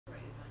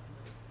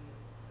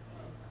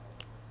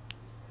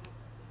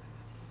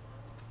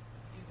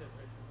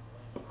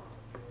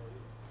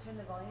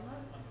the volume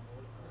up?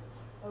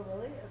 Oh,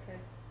 really? Okay.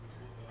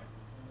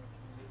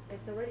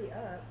 It's already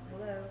up.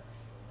 Hello.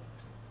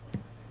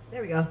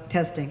 There we go.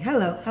 Testing.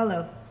 Hello.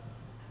 Hello.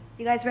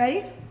 You guys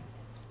ready?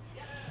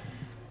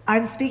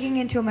 I'm speaking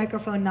into a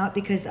microphone not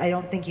because I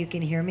don't think you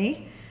can hear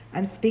me.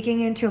 I'm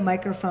speaking into a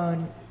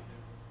microphone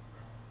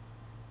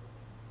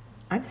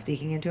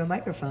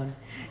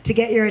to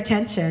get your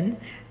attention,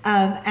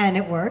 and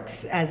it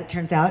works, as it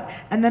turns out.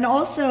 And then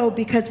also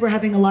because we're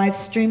having a live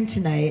stream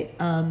tonight,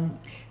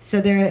 so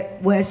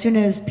as soon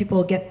as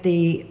people get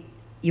the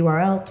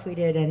URL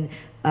tweeted and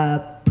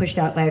pushed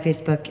out via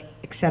Facebook,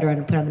 etc.,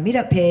 and put on the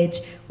Meetup page,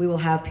 we will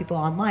have people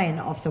online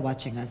also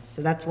watching us.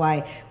 So that's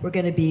why we're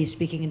going to be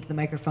speaking into the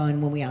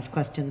microphone when we ask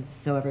questions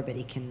so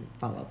everybody can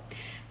follow.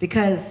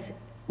 Because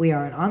we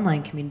are an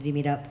online community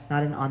meetup,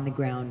 not an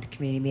on-the-ground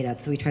community meetup,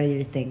 so we try to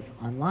do things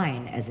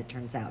online, as it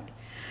turns out.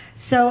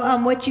 So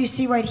what you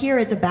see right here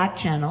is a back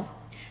channel.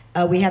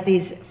 We have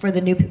these, for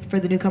the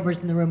newcomers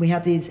in the room, we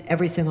have these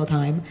every single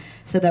time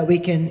so that we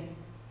can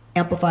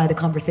amplify the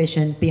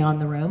conversation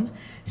beyond the room.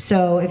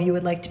 So if you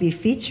would like to be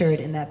featured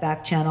in that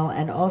back channel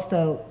and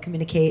also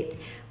communicate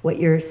what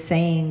you're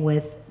saying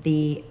with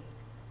the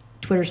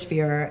Twitter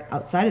sphere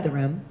outside of the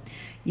room,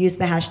 use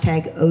the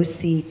hashtag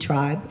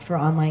OCTribe for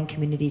Online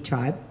Community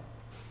Tribe.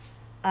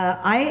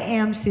 I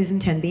am Susan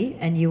Tenby,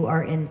 and you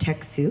are in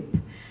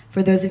TechSoup.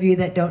 For those of you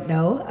that don't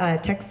know,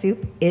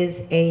 TechSoup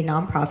is a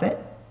nonprofit,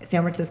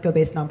 San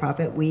Francisco-based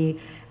nonprofit. We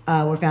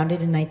were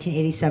founded in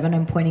 1987.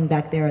 I'm pointing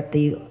back there at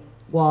the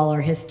wall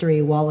or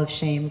history, wall of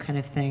shame kind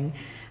of thing.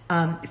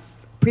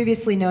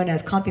 Previously known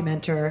as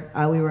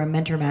Compumentor, we were a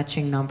mentor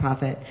matching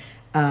nonprofit,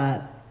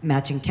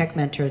 matching tech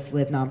mentors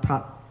with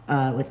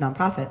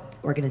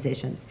nonprofit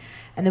organizations.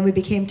 And then we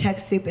became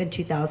TechSoup in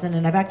 2000,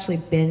 and I've actually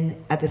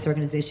been at this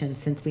organization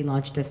since we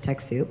launched as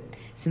TechSoup,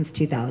 since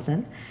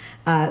 2000.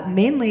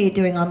 Mainly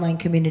doing online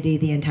community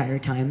the entire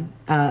time,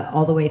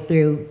 all the way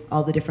through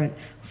all the different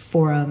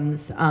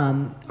forums,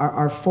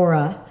 our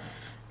fora,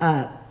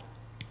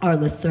 our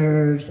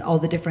listservs, all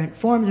the different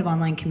forms of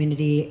online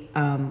community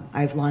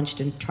I've launched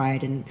and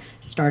tried and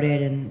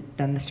started and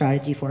done the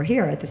strategy for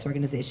here at this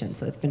organization.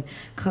 So it's been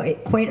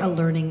quite a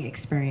learning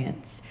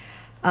experience.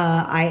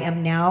 I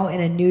am now in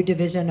a new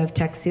division of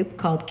TechSoup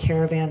called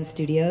Caravan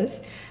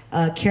Studios.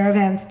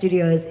 Caravan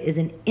Studios is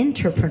an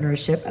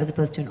entrepreneurship as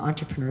opposed to an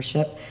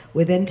entrepreneurship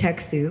within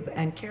TechSoup,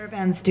 and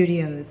Caravan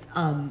Studios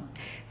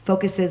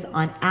focuses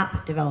on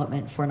app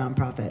development for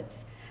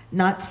nonprofits.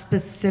 Not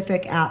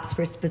specific apps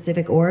for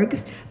specific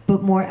orgs,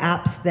 but more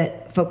apps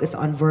that focus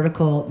on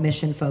vertical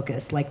mission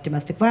focus, like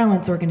domestic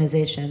violence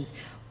organizations,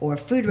 or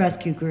food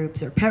rescue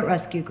groups, or pet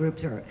rescue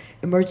groups, or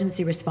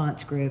emergency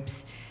response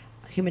groups,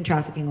 human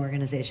trafficking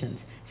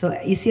organizations. So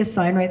you see a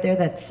sign right there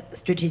that's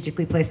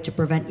strategically placed to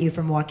prevent you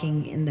from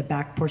walking in the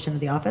back portion of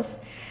the office.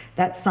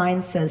 That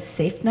sign says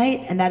Safe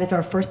Night, and that is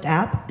our first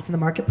app. It's in the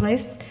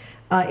marketplace.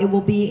 It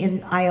will be in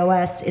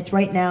iOS. It's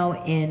right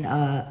now in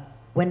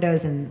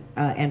Windows and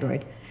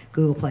Android.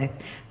 Google Play.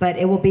 But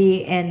it will be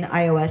in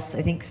iOS,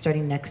 I think,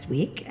 starting next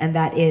week, and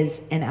that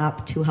is an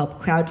app to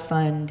help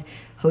crowdfund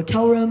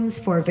hotel rooms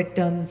for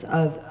victims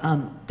of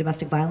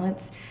domestic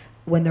violence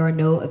when there are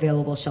no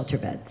available shelter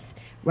beds.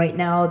 Right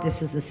now,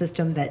 this is the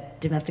system that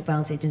domestic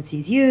violence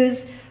agencies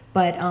use,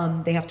 but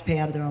they have to pay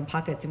out of their own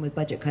pockets, and with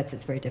budget cuts,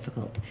 it's very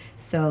difficult.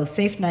 So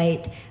Safe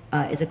Night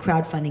is a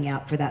crowdfunding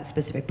app for that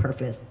specific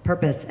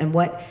purpose. And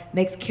what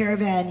makes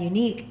Caravan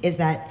unique is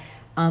that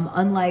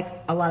unlike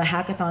a lot of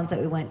hackathons that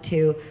we went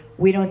to,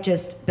 we don't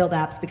just build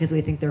apps because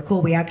we think they're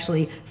cool. We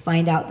actually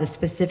find out the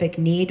specific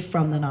need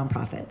from the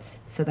nonprofits.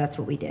 So that's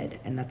what we did,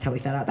 and that's how we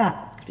found out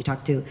that, because we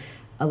talked to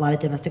a lot of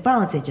domestic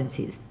violence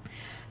agencies.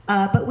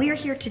 But we are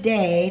here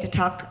today to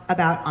talk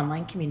about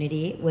online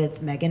community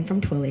with Meghan from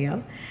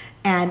Twilio.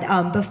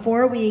 And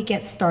before we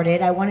get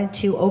started, I wanted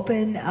to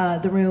open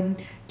the room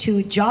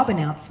to job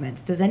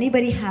announcements. Does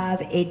anybody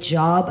have a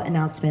job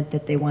announcement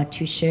that they want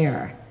to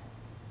share?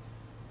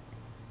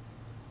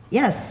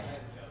 Yes,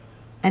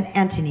 and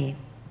Anthony. You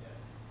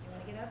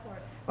want to get up,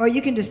 or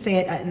you can just say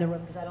it in the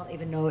room, because I don't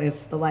even know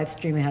if the live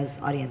stream has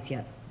audience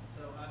yet.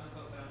 So I'm a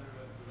co-founder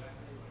of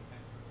Directly, we're a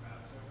thanks for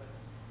crowd service.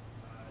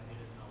 It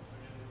is an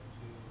alternative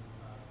to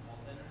call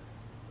centers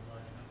for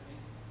large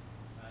companies.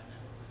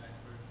 Network with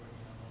experts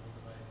working on mobile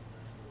devices,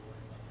 earning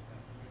rewards on their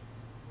customers.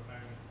 We're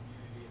hiring a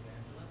community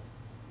evangelist.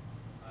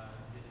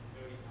 It is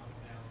very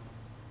outbound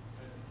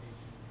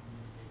presentation,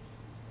 communication,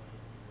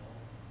 supporting the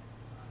role.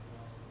 It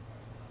also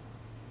requires a lot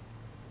of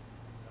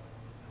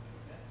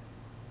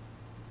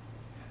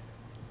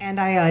And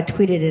I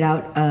tweeted it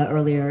out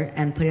earlier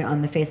and put it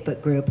on the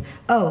Facebook group.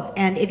 Oh,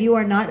 and if you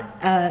are not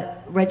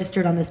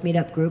registered on this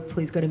Meetup group,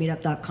 please go to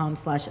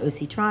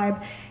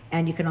meetup.com/OCTribe.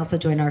 And you can also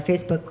join our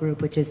Facebook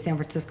group, which is San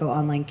Francisco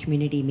Online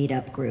Community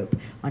Meetup Group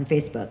on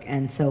Facebook.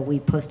 And so we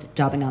post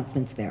job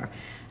announcements there.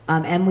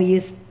 And we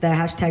use the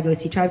hashtag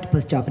OCTribe to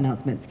post job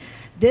announcements.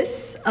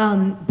 This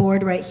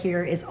board right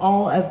here is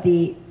all of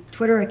the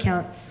Twitter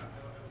accounts.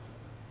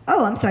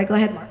 Oh, I'm sorry, go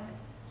ahead, Mark.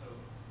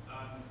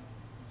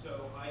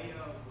 So I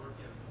work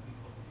at a company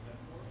called Meetup.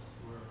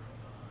 We're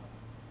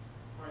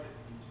part of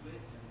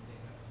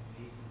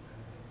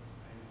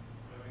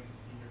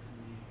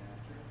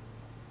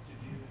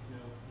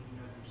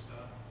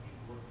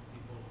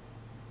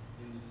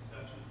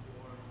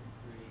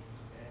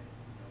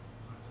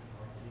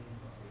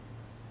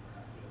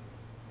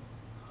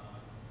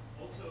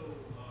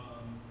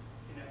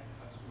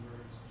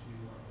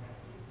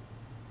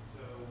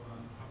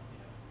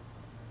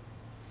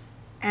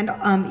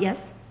And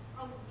yes?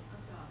 Oh,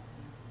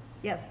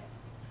 Yes.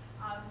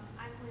 I'm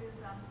with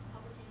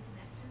Publishing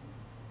Connection,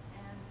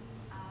 and we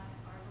are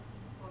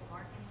looking for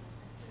marketing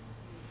assistance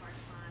to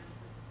part-time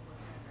work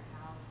at our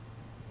house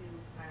to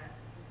try to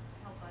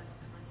help us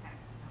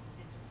contact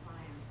potential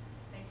clients.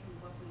 Basically,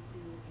 what we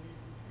do is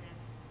we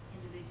connect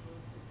individuals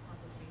to the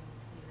publishing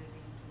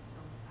community, to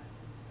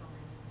the film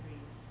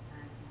industry,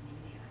 and to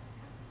media, and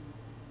have to do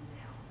it with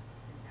email,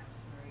 send out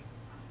queries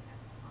to contact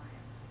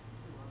clients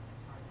who are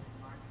targeted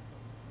markets,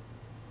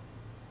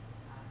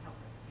 help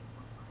us get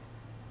more clients.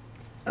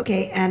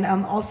 Okay, and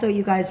also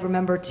you guys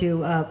remember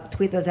to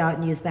tweet those out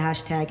and use the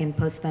hashtag and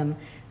post them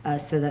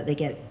so that they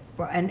get,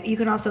 and you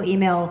can also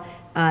email,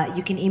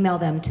 you can email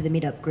them to the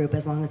Meetup group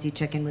as long as you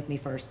check in with me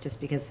first, just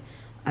because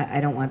I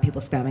don't want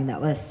people spamming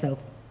that list, so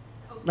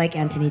like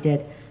Anthony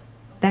did.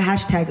 The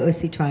hashtag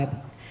OCTribe.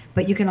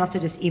 But you can also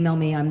just email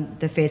me, I'm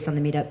the face on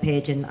the Meetup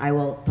page, and I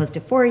will post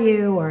it for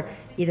you, or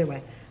either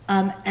way.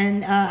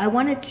 And I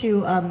wanted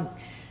to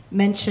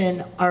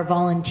mention our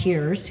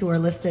volunteers who are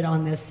listed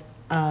on this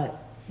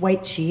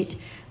white sheet.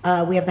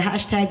 We have the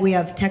hashtag, we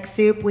have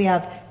TechSoup, we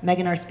have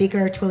Meghan, our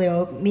speaker,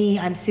 Twilio, me,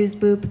 I'm Suze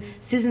Boop,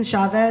 Susan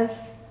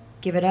Chavez,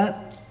 give it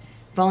up,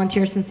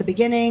 volunteer since the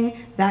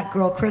beginning, that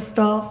girl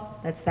Crystal,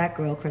 that's that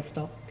girl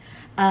Crystal,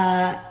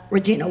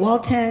 Regina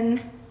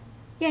Walton,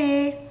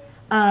 yay,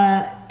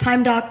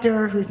 Time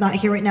Doctor, who's not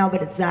here right now,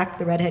 but it's Zach,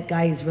 the redhead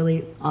guy, he's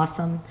really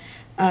awesome,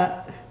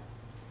 Rav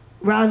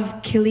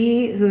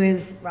Kili, who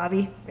is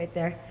Ravi, right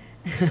there,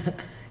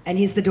 and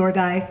he's the door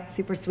guy,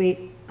 super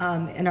sweet,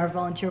 in our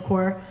volunteer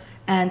corps.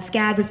 And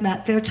Scav is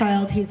Matt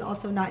Fairchild. He's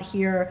also not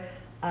here,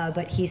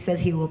 but he says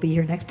he will be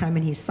here next time,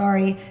 and he's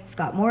sorry.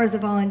 Scott Moore is a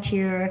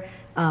volunteer.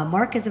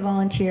 Mark is a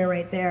volunteer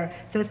right there.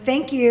 So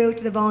thank you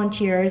to the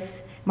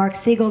volunteers. Mark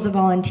Siegel's a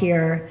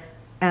volunteer.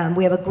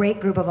 We have a great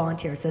group of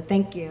volunteers, so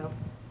thank you.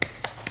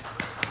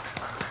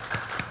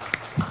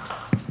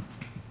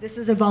 This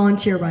is a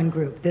volunteer-run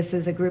group. This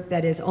is a group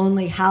that is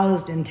only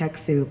housed in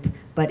TechSoup,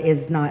 but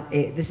is not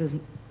this is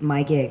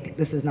my gig.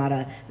 This is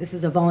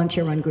a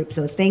volunteer-run group,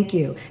 so thank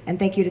you. And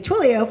thank you to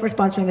Twilio for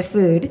sponsoring the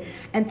food.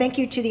 And thank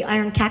you to the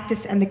Iron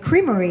Cactus and the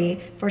Creamery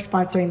for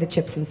sponsoring the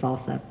chips and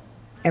salsa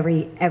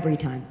every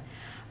time.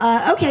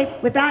 Okay,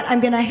 with that, I'm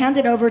gonna hand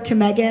it over to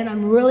Meghan.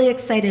 I'm really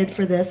excited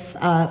for this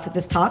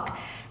talk.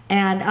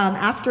 And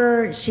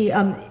after she,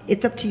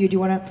 it's up to you. Do you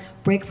wanna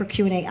break for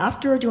Q&A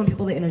after, or do you want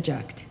people to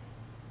interject?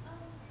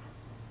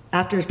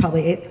 After is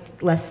probably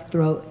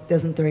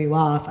doesn't throw you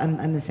off.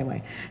 I'm the same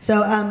way.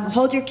 So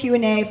hold your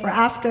Q&A for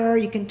after.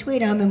 You can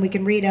tweet them and we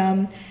can read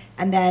them,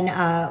 and then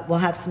we'll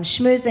have some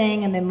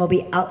schmoozing, and then we'll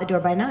be out the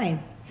door by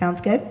 9. Sounds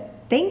good?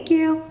 Thank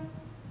you.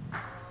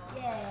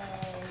 Yay.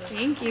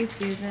 Thank you,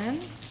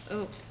 Susan.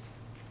 Oh,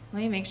 let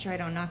me make sure I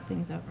don't knock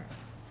things over.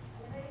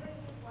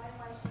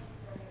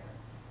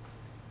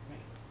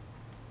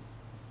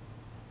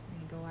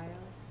 Go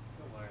wireless.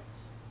 Go wireless.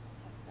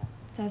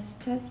 Test,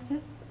 test,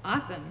 test.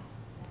 Awesome.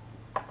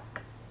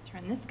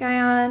 Turn this guy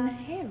on.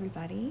 Hey,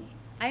 everybody.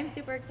 I'm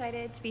super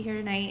excited to be here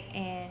tonight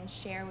and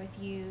share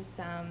with you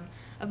some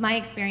of my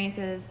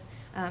experiences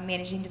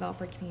managing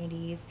developer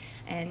communities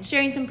and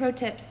sharing some pro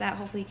tips that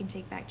hopefully you can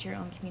take back to your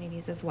own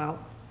communities as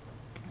well.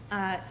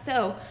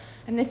 So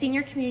I'm the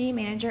senior community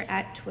manager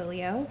at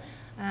Twilio.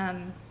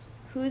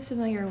 Who's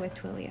familiar with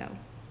Twilio?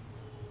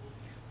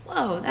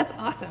 Whoa, that's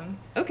awesome.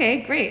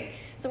 Okay, great.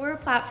 So we're a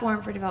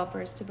platform for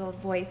developers to build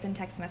voice and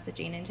text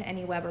messaging into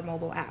any web or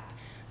mobile app.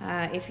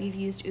 If you've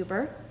used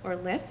Uber or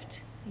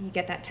Lyft, and you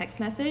get that text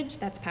message,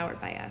 that's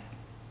powered by us.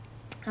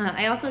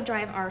 I also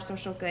drive our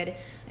social good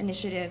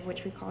initiative,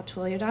 which we call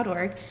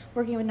Twilio.org,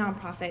 working with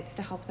nonprofits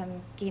to help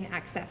them gain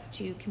access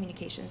to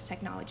communications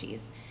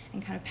technologies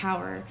and kind of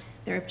power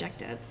their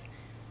objectives.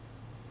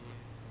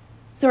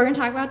 So we're going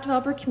to talk about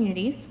developer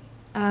communities.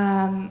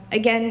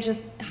 Again,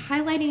 just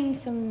highlighting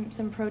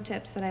some pro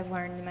tips that I've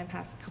learned in my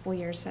past couple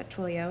years at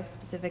Twilio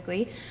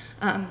specifically.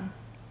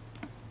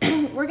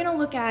 We're going to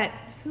look at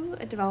who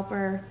a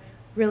developer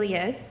really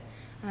is.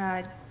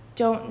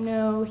 Don't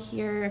know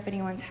here if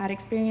anyone's had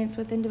experience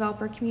within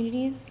developer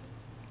communities.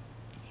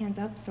 Hands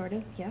up, sort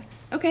of, yes.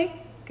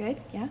 Okay,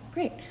 good, yeah,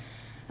 great.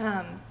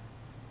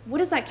 What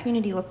does that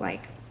community look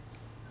like?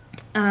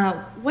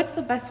 What's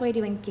the best way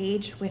to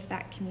engage with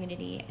that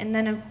community? And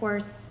then, of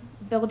course,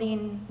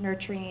 building,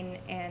 nurturing,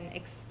 and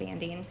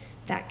expanding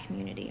that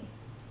community.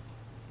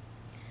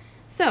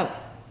 So,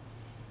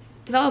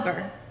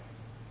 developer.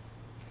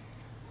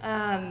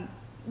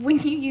 When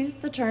you use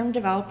the term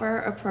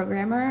developer or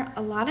programmer,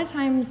 a lot of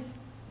times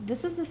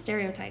this is the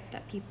stereotype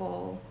that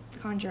people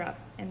conjure up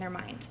in their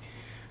mind.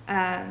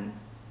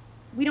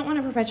 We don't want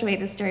to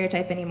perpetuate this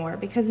stereotype anymore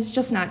because it's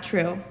just not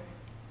true.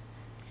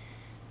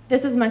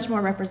 This is much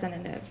more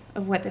representative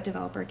of what the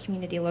developer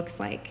community looks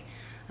like.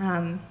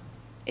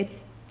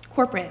 It's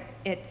corporate,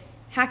 it's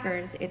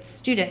hackers, it's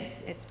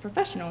students, it's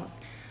professionals,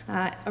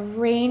 a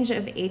range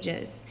of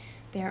ages.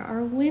 There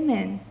are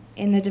women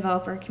in the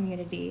developer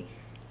community.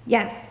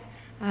 Yes,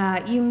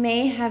 you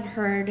may have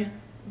heard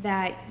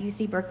that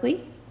UC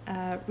Berkeley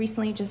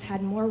recently just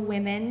had more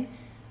women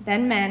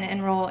then men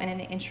enroll in an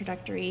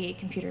introductory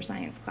computer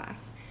science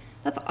class.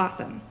 That's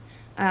awesome.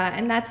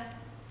 And that's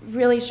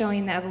really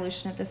showing the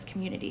evolution of this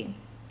community.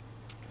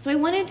 So I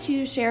wanted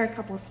to share a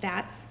couple of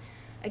stats,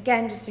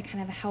 again, just to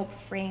kind of help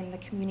frame the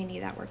community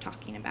that we're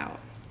talking about.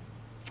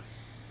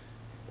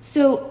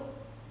 So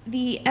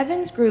the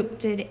Evans Group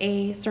did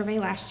a survey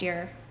last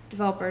year,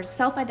 developers,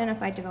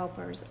 self-identified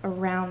developers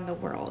around the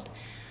world.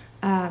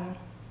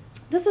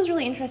 This was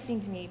really interesting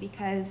to me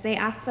because they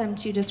asked them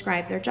to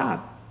describe their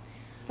job.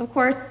 Of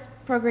course,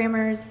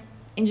 programmers,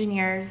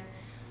 engineers,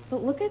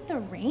 but look at the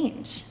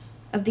range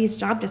of these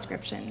job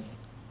descriptions.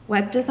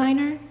 Web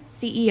designer,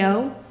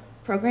 CEO,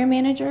 program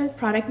manager,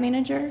 product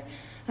manager.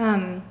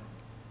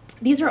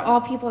 These are all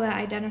people that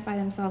identify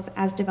themselves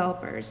as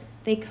developers.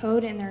 They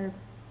code in their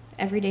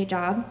everyday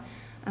job,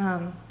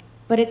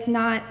 but it's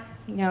not,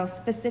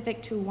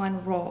 specific to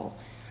one role.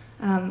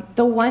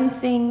 The one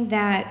thing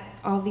that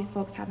all these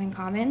folks have in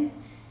common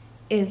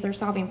is they're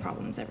solving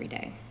problems every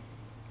day.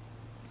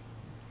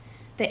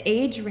 The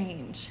age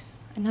range,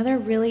 another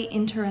really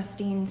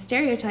interesting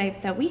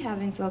stereotype that we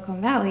have in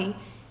Silicon Valley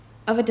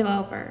of a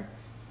developer.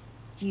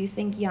 Do you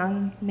think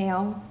young,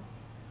 male,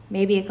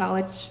 maybe a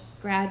college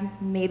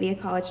grad, maybe a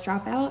college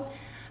dropout?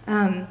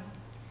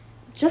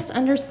 Just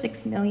under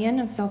 6 million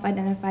of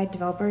self-identified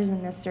developers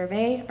in this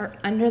survey are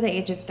under the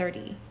age of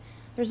 30.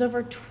 There's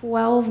over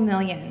 12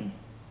 million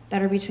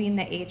that are between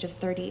the age of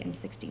 30 and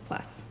 60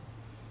 plus.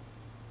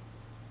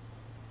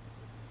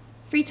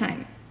 Free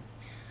time.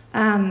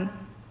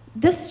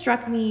 This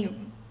struck me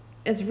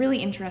as really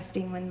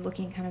interesting when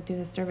looking kind of through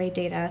the survey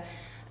data.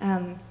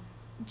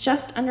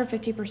 Just under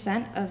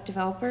 50% of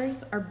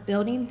developers are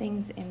building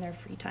things in their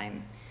free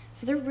time.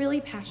 So they're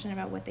really passionate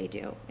about what they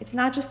do. It's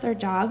not just their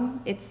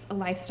job, it's a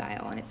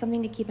lifestyle, and it's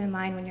something to keep in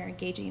mind when you're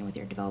engaging with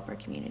your developer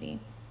community.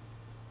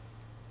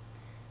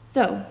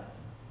 So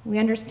we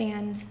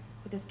understand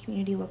what this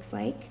community looks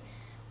like.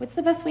 What's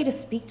the best way to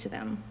speak to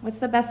them? What's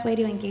the best way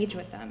to engage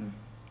with them?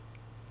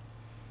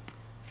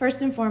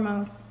 First and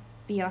foremost,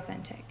 be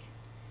authentic.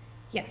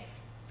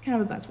 Yes, it's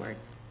kind of a buzzword.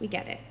 We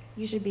get it.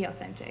 You should be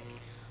authentic.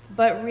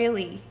 But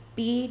really,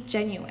 be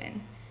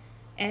genuine.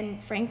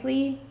 And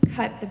frankly,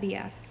 cut the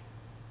BS.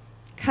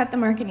 Cut the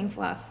marketing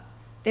fluff.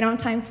 They don't have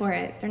time for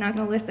it. They're not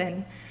going to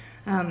listen.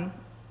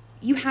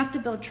 You have to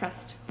build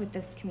trust with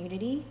this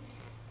community.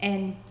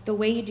 And the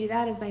way you do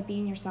that is by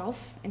being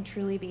yourself and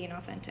truly being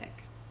authentic.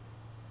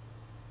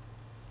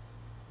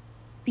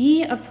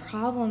 Be a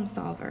problem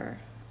solver.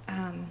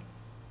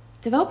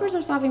 Developers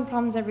are solving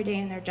problems every day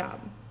in their job.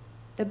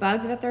 The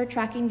bug that they're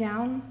tracking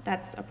down,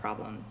 that's a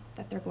problem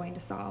that they're going to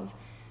solve.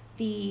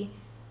 The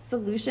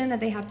solution that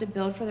they have to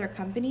build for their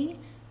company,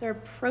 they're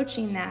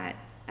approaching that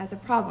as a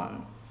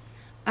problem.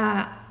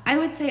 I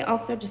would say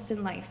also just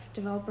in life,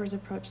 developers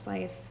approach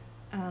life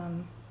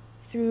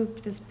through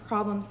this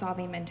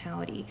problem-solving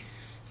mentality.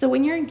 So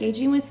when you're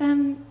engaging with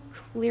them,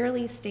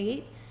 clearly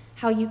state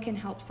how you can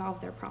help solve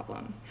their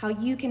problem, how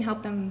you can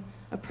help them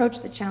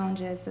approach the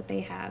challenges that they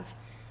have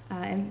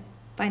and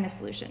find a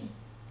solution.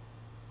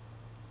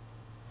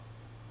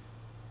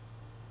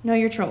 Know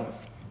your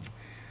trolls.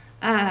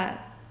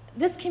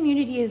 This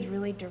community is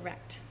really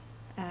direct.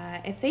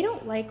 If they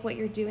don't like what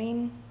you're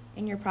doing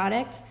in your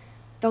product,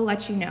 they'll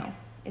let you know.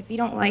 If you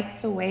don't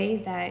like the way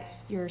that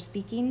you're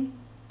speaking,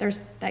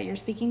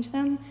 to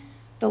them,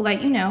 they'll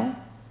let you know.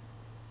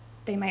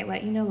 They might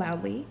let you know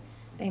loudly.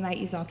 They might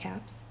use all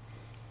caps.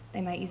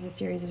 They might use a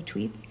series of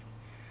tweets.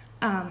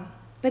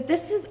 But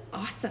this is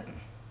awesome,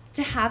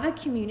 to have a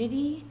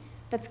community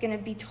that's going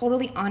to be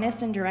totally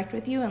honest and direct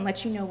with you and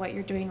let you know what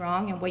you're doing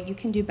wrong and what you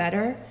can do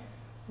better.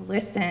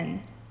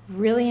 Listen,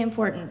 really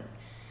important.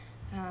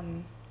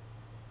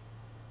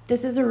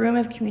 This is a room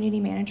of community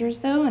managers,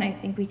 though, and I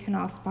think we can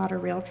all spot a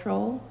real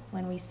troll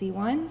when we see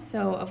one.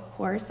 So, of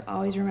course,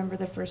 always remember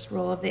the first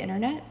rule of the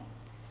internet,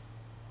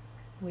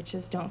 which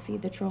is don't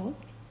feed the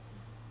trolls.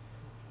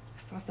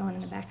 I saw someone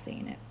in the back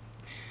saying it.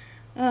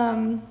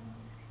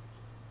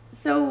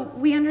 So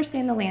we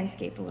understand the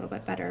landscape a little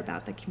bit better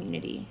about the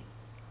community.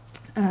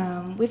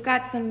 We've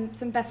got some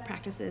best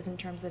practices in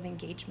terms of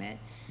engagement.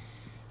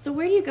 So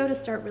where do you go to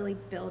start really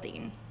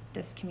building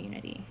this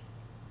community?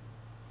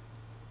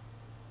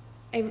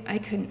 I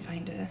couldn't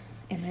find an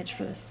image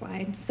for this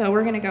slide, so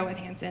we're going to go with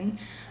Hanson.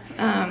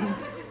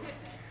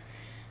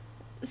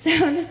 So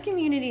this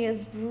community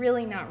is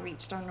really not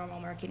reached on normal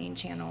marketing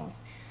channels.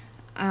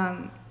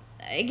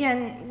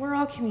 Again, we're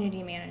all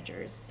community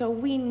managers, so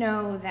we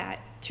know that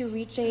to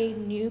reach a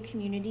new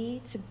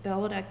community, to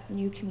build a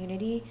new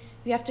community,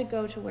 you have to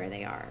go to where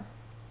they are.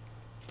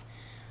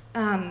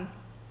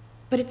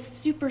 But it's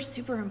super,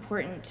 super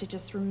important to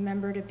just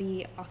remember to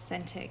be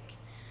authentic.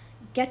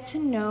 Get to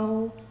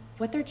know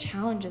what their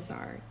challenges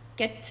are.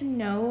 Get to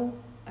know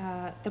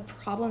the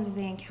problems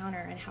they encounter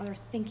and how they're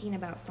thinking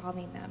about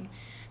solving them.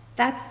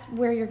 That's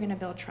where you're going to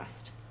build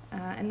trust,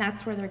 and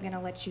that's where they're going to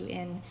let you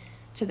in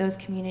to those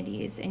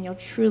communities, and you'll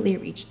truly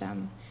reach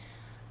them.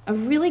 A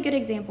really good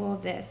example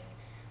of this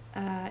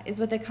is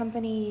with a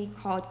company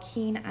called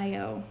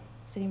Keen.io.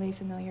 Is anybody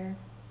familiar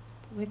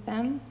with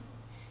them?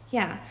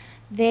 Yeah,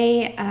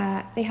 they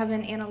have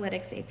an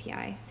analytics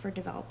API for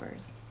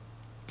developers.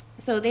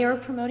 So they were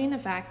promoting the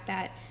fact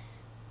that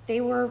they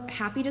were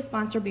happy to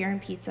sponsor beer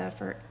and pizza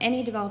for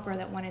any developer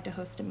that wanted to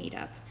host a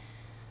meetup.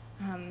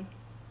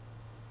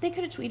 They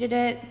could have tweeted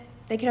it,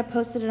 they could have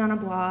posted it on a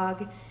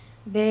blog,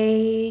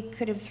 they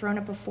could have thrown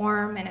up a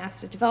form and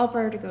asked a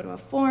developer to go to a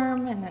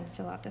form and then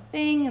fill out the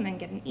thing and then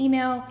get an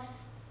email.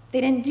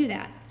 They didn't do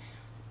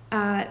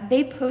that.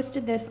 They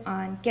posted this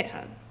on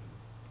GitHub.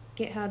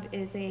 GitHub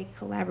is a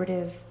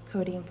collaborative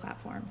coding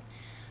platform.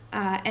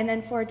 And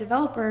then for a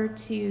developer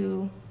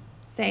to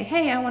say,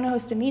 hey, I want to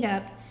host a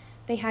meetup,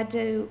 they had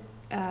to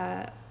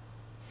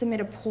submit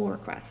a pull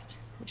request,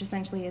 which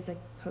essentially is a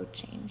code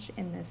change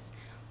in this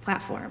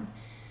platform.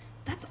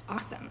 That's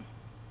awesome.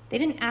 They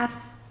didn't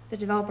ask the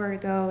developer to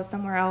go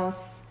somewhere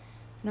else,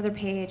 another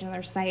page,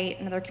 another site,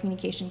 another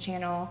communication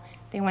channel.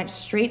 They went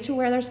straight to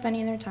where they're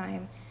spending their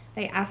time.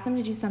 They asked them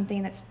to do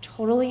something that's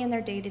totally in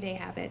their day-to-day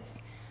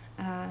habits.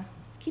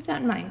 Just keep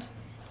that in mind.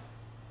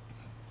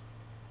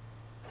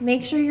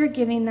 Make sure you're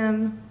giving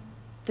them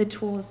the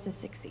tools to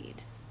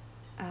succeed.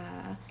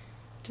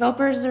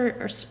 Developers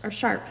are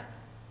sharp.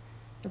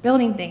 They're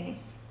building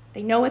things.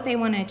 They know what they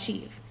want to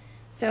achieve.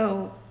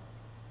 So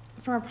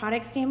from a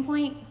product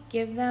standpoint,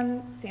 give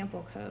them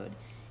sample code.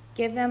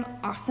 Give them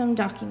awesome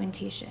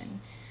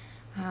documentation.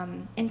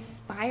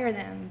 Inspire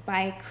them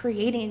by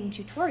creating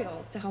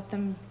tutorials to help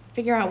them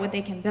figure out what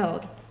they can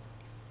build.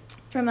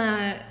 From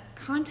a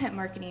content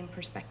marketing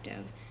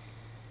perspective,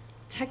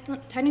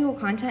 technical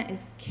content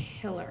is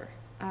killer.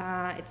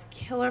 It's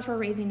killer for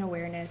raising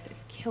awareness.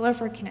 It's killer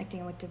for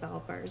connecting with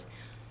developers.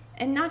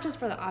 And not just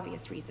for the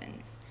obvious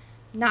reasons.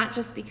 Not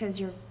just because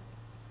you're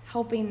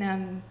helping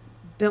them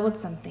build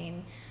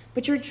something,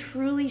 but you're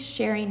truly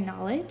sharing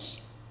knowledge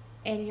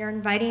and you're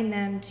inviting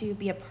them to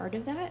be a part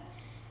of that,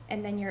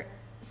 and then you're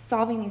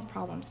solving these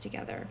problems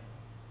together.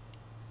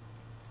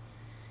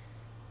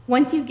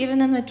 Once you've given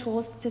them the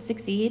tools to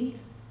succeed,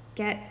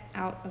 get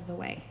out of the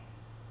way.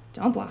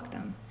 Don't block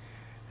them.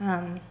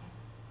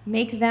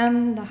 Make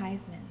them the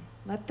Heisman.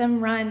 Let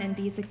them run and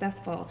be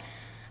successful.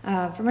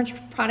 From a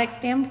product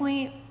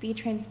standpoint, be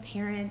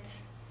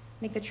transparent.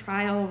 Make the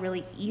trial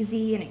really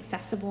easy and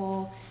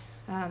accessible.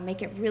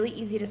 Make it really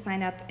easy to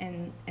sign up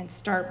and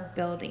start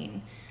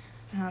building.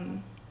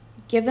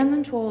 Give them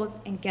the tools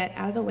and get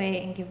out of the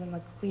way and give them a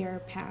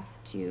clear path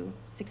to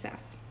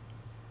success.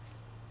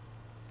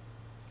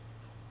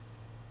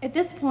 At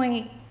this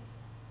point,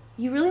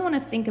 you really want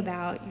to think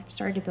about, you've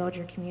started to build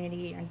your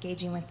community, you're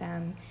engaging with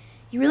them.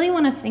 You really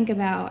want to think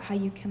about how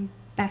you can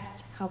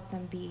best help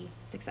them be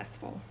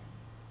successful.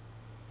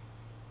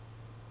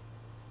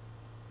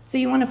 So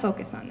you want to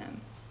focus on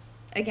them.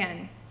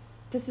 Again,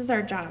 this is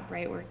our job,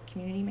 right? We're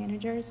community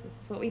managers.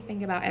 This is what we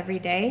think about every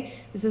day.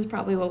 This is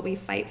probably what we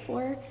fight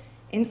for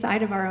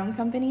inside of our own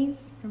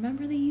companies.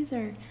 Remember the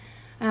user.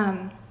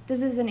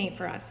 This is innate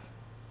for us.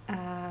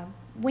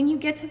 When you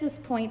get to this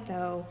point,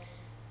 though,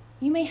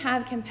 you may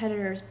have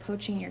competitors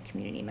poaching your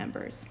community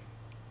members.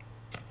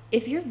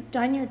 If you've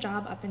done your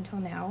job up until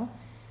now,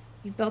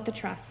 you've built the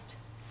trust,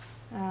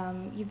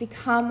 you've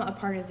become a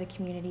part of the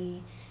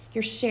community,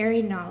 you're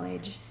sharing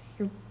knowledge,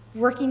 you're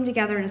working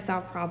together to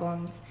solve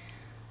problems,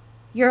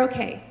 you're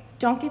okay.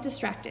 Don't get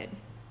distracted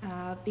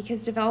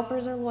because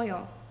developers are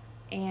loyal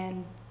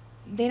and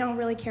they don't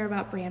really care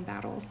about brand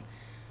battles.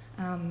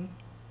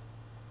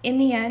 In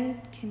the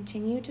end,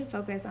 continue to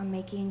focus on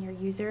making your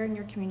user and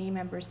your community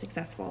members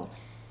successful,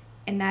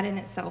 and that in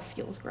itself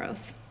fuels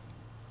growth.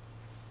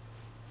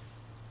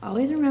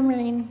 Always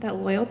remembering that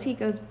loyalty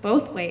goes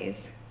both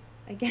ways.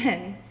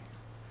 Again,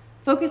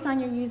 focus on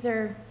your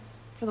user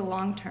for the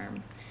long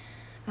term.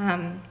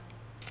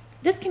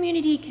 This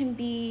community can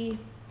be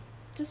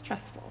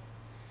distrustful,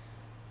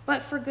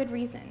 but for good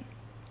reason.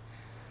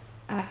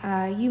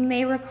 You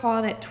may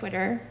recall that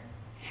Twitter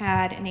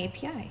had an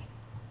API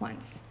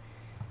once.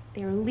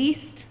 They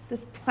released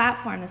this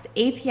platform, this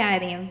API.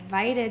 They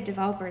invited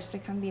developers to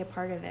come be a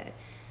part of it.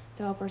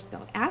 Developers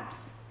built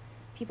apps.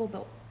 People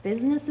built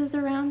businesses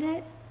around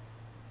it.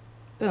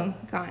 Boom,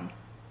 gone.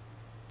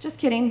 Just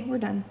kidding, we're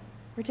done.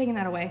 We're taking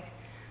that away.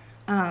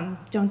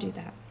 Don't do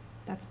that.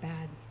 That's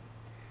bad.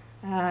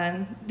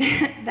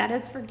 That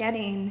is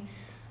forgetting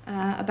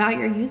about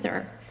your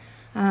user.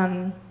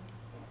 You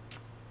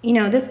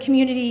know, this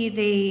community,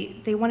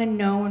 they want to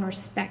know and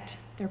respect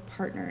their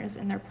partners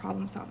and their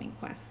problem-solving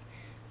quests.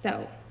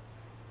 So,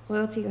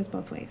 loyalty goes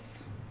both ways.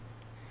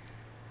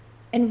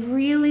 And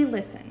really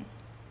listen,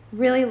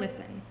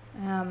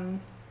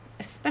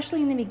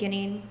 especially in the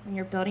beginning when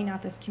you're building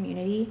out this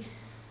community,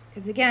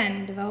 because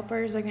again,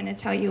 developers are going to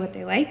tell you what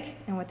they like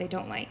and what they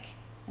don't like,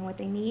 and what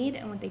they need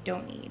and what they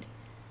don't need.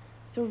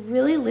 So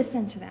really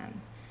listen to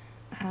them,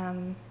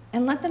 and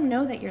let them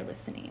know that you're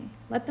listening.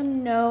 Let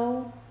them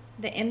know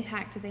the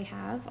impact that they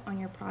have on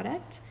your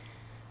product,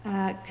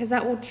 because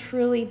that will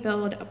truly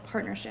build a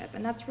partnership,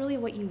 and that's really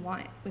what you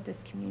want with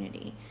this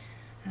community.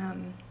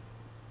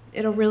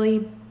 It'll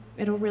really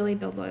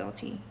build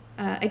loyalty.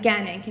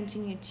 Again, and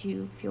continue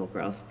to fuel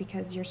growth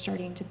because you're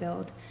starting to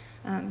build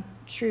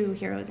true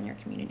heroes in your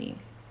community.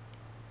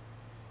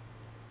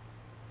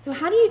 So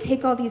how do you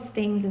take all these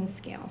things and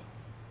scale?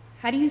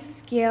 How do you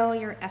scale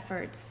your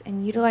efforts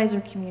and utilize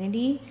your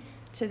community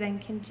to then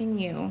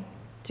continue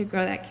to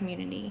grow that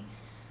community?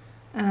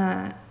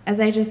 As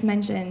I just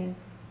mentioned,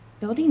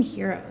 building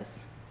heroes.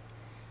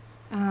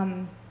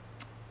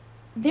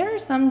 There are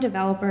some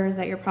developers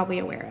that you're probably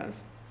aware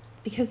of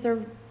because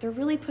they're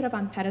really put up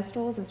on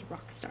pedestals as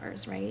rock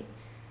stars, right?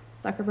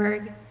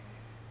 Zuckerberg,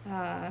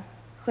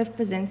 Cliff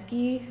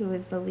Bleszinski, who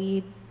is the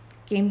lead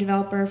game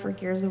developer for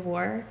Gears of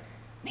War.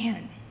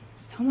 Man,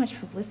 so much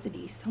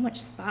publicity, so much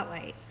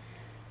spotlight.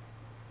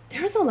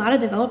 There's a lot of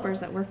developers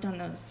that worked on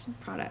those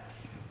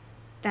products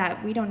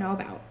that we don't know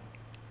about.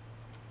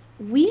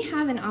 We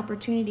have an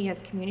opportunity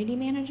as community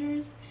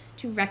managers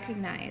to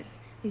recognize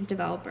these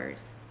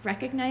developers,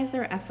 recognize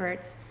their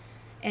efforts,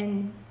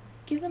 and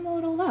give them a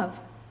little love,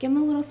 give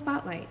them a little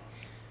spotlight.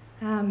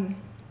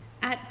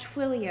 At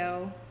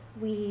Twilio,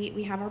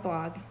 we have our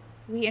blog.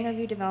 We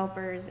interview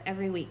developers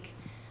every week.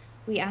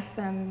 We ask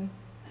them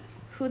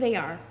who they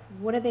are,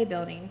 what are they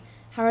building,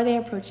 how are they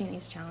approaching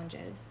these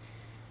challenges.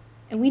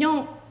 And we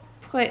don't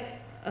put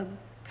a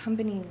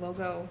company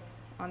logo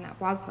on that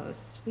blog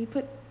post. We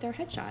put their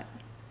headshot.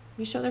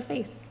 We show their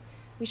face.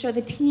 We show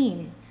the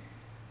team.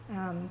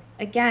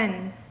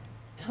 Again,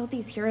 build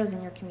these heroes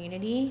in your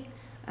community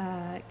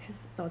because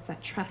it builds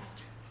that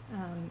trust.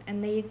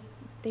 And they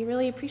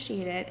really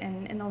appreciate it.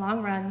 And in the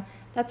long run,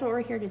 that's what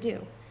we're here to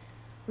do.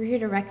 We're here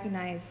to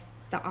recognize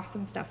the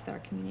awesome stuff that our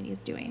community is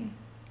doing.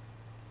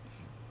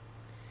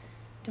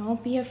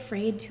 Don't be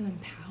afraid to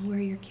empower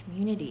your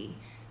community,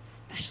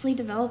 especially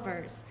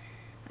developers.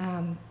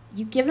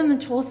 You give them the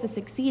tools to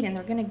succeed and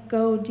they're gonna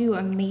go do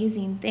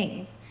amazing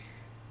things.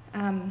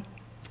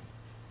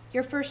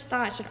 Your first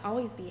thought should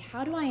always be,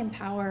 how do I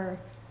empower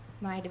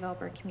my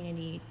developer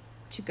community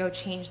to go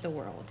change the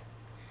world?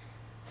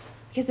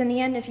 Because in the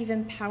end, if you've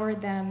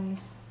empowered them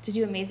to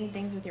do amazing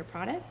things with your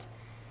product,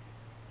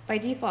 by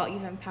default,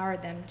 you've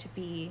empowered them to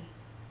be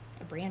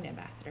a brand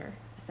ambassador,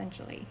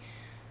 essentially.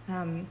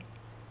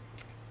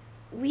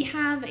 We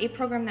have a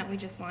program that we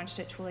just launched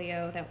at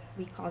Twilio that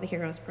we call the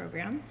Heroes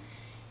Program.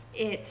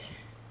 It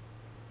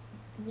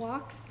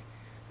walks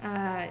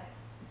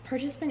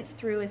participants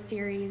through a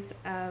series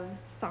of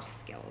soft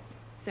skills.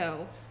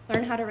 So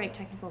learn how to write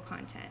technical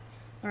content,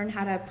 learn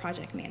how to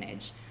project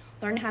manage,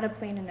 learn how to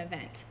plan an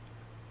event.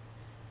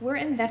 We're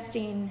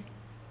investing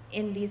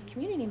in these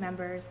community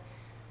members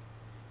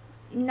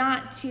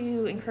not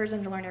to encourage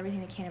them to learn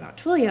everything they can about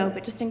Twilio,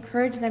 but just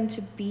encourage them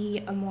to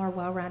be a more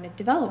well-rounded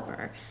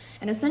developer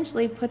and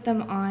essentially put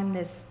them on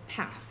this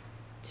path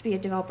to be a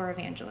developer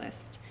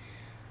evangelist.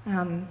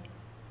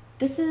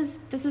 This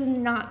is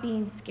not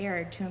being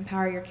scared to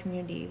empower your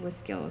community with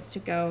skills to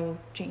go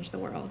change the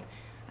world.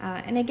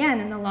 And again,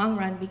 in the long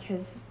run,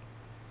 because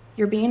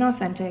you're being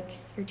authentic,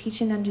 you're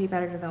teaching them to be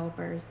better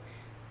developers,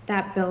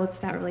 that builds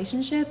that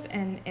relationship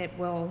and it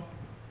will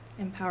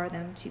empower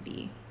them to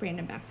be brand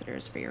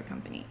ambassadors for your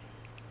company.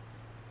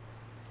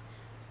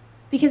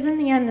 Because in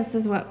the end, this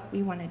is what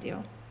we want to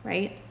do,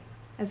 right?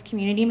 As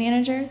community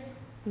managers,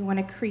 we want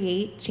to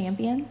create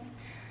champions.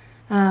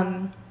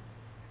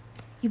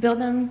 You build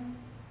them,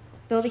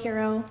 build a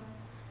hero,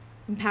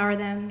 empower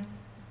them,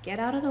 get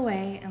out of the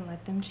way, and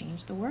let them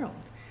change the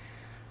world.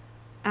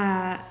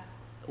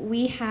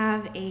 We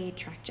have a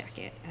track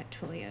jacket at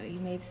Twilio. You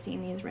may have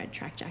seen these red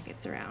track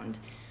jackets around.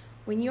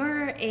 When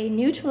you're a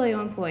new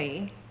Twilio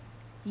employee,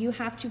 you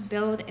have to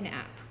build an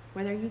app,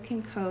 whether you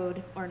can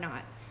code or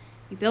not.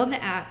 You build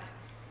the app,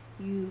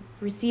 you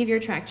receive your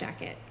track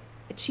jacket.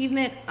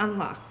 Achievement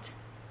unlocked.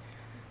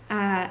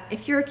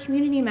 If you're a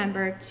community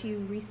member,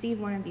 to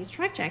receive one of these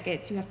track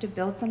jackets, you have to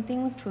build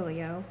something with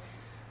Twilio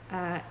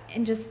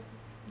and just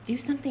do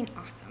something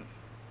awesome.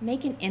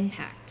 Make an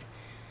impact.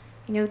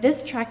 You know,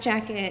 this track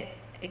jacket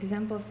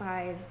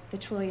exemplifies the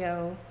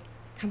Twilio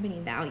company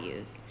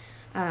values.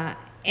 And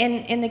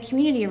in the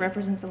community, it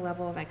represents a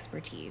level of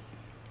expertise.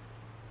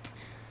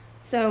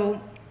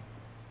 So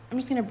I'm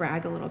just going to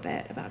brag a little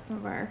bit about some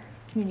of our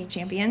community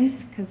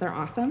champions because they're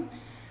awesome.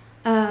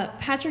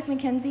 Patrick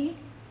McKenzie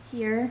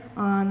here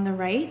on the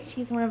right,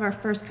 he's one of our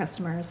first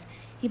customers.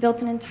 He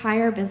built an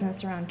entire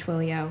business around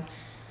Twilio.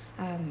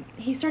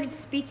 He started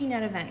speaking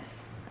at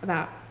events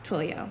about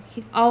Twilio.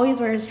 He'd always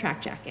wear his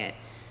track jacket.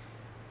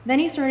 Then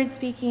he started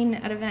speaking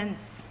at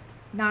events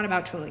not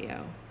about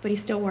Twilio, but he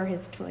still wore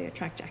his Twilio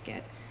track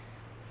jacket.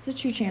 He's a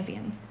true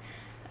champion.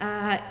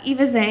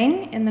 Eva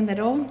Zhang in the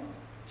middle.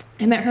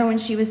 I met her when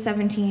she was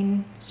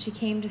 17. She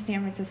came to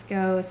San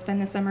Francisco,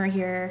 spend the summer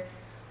here,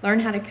 learn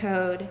how to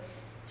code.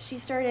 She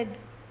started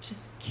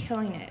just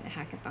killing it at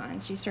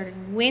hackathons. She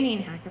started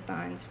winning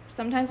hackathons,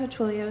 sometimes with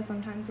Twilio,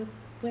 sometimes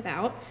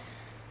without.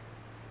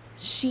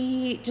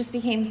 She just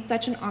became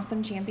such an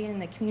awesome champion in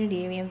the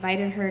community. We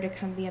invited her to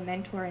come be a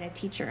mentor and a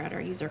teacher at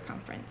our user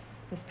conference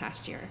this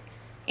past year.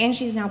 And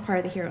she's now part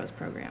of the Heroes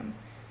program.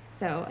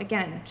 So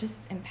again,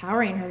 just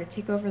empowering her to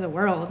take over the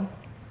world.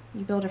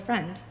 You build a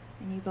friend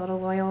and you build a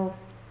loyal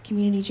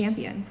community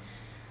champion.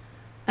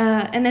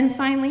 And then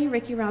finally,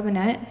 Ricky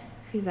Robinette,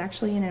 who's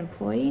actually an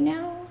employee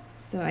now.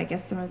 So I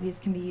guess some of these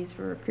can be used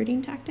for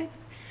recruiting tactics.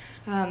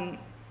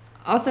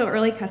 Also,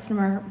 early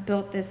customer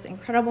built this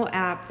incredible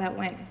app that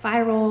went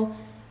viral,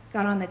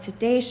 got on the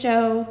Today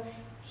Show.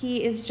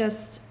 He is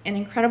just an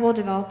incredible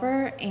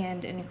developer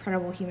and an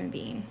incredible human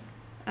being,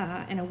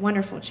 and a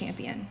wonderful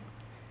champion.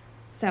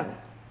 So,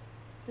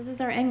 this is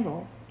our end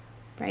goal,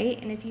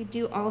 right? And if you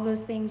do all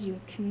those things,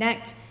 you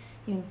connect,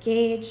 you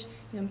engage,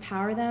 you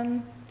empower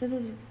them, this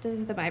is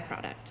the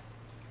byproduct.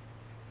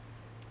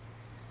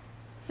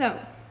 So,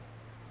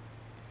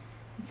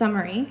 in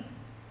summary,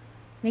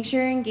 make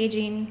sure you're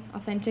engaging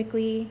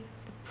authentically,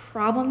 the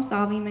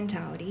problem-solving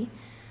mentality.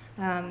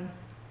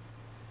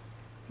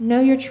 Know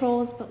your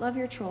trolls, but love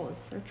your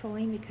trolls. They're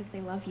trolling because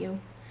they love you.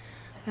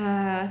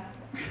 Go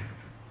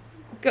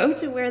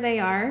to where they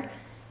are,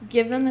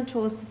 give them the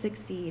tools to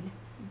succeed,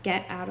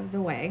 get out of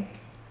the way.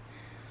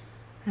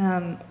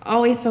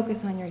 Always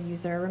focus on your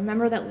user.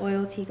 Remember that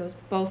loyalty goes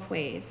both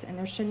ways, and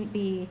there shouldn't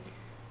be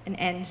an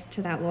end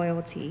to that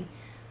loyalty.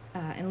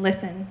 And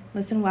listen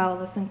well,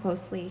 listen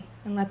closely,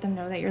 and let them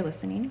know that you're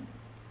listening.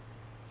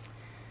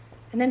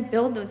 And then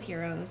build those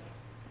heroes.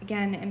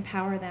 Again,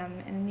 empower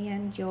them, and in the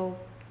end, you'll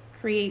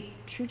create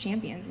true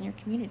champions in your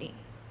community.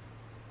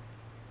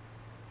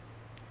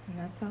 And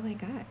that's all I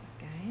got,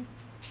 guys.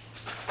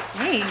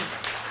 Thanks.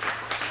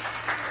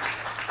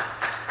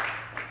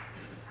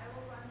 I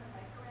will run the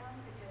mic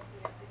around because we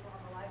have people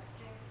on the live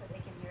stream so they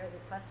can hear the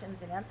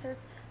questions and answers.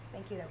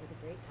 Thank you, that was a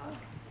great talk.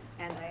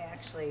 And I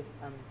actually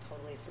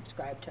totally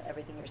subscribe to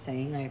everything you're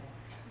saying.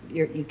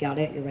 You got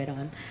it, you're right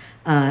on.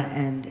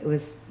 And it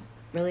was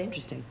really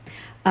interesting.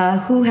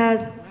 Who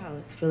has, wow,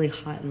 it's really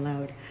hot and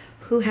loud.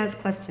 Who has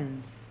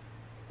questions?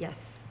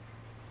 Yes.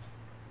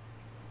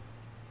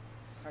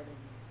 Pardon.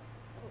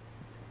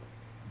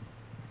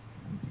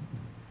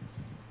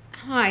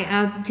 Hi,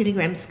 I'm Ginny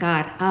Graham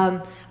Scott.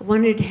 I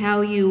wondered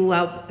how you,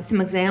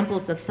 some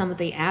examples of some of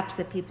the apps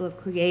that people have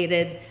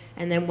created,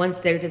 and then once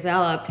they're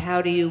developed,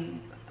 how do you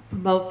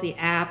promote the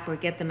app or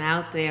get them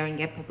out there and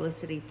get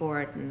publicity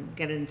for it and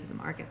get it into the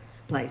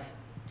marketplace?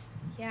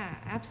 Yeah,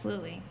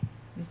 absolutely.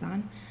 This is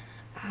on.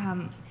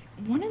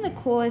 One of the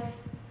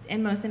coolest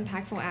and most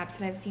impactful apps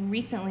that I've seen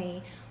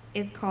recently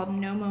is called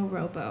Nomo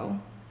Robo.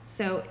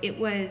 So it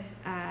was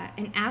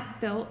an app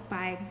built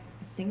by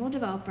a single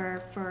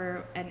developer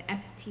for an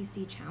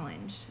FTC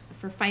challenge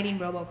for fighting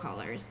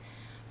robocallers,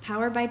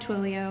 powered by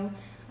Twilio.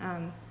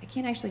 I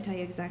can't actually tell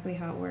you exactly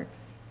how it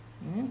works.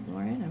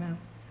 Lauren, I'm out.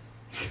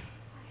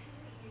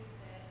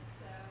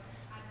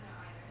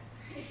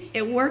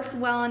 It works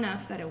well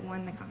enough that it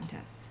won the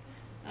contest.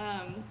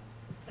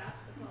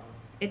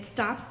 It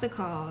stops the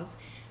calls.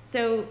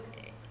 So,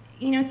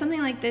 you know, something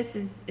like this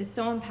is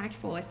so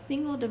impactful. A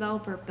single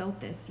developer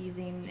built this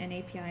using an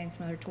API and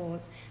some other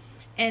tools.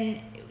 And,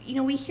 you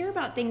know, we hear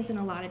about things in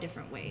a lot of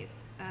different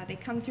ways. They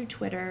come through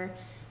Twitter.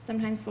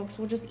 Sometimes folks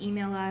will just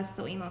email us.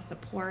 They'll email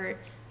support.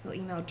 They'll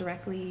email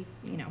directly,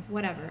 you know,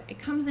 whatever. It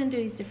comes in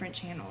through these different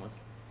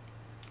channels.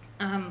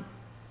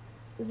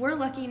 We're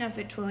lucky enough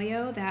at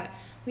Twilio that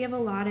we have a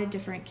lot of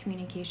different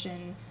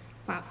communication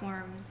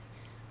platforms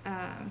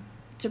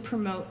to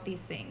promote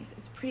these things.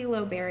 It's a pretty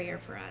low barrier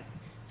for us.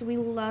 So we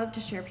love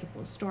to share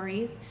people's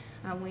stories.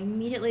 We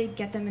immediately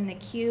get them in the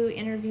queue,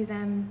 interview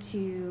them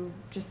to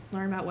just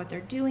learn about what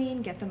they're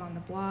doing, get them on the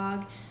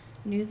blog,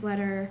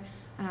 newsletter.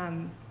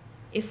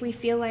 If we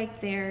feel like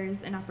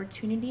there's an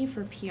opportunity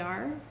for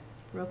PR,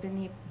 rope in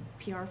the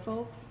PR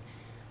folks.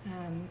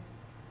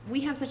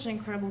 We have such an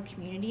incredible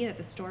community that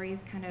the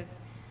stories kind of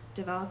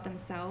develop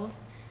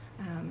themselves.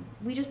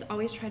 We just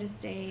always try to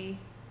stay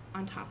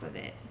on top of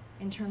it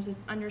in terms of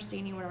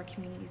understanding what our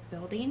community is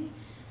building.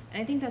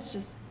 And I think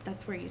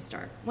that's where you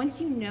start. Once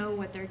you know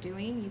what they're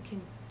doing, you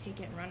can take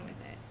it and run with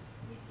it.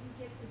 You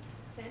get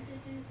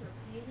percentages or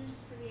payments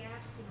for the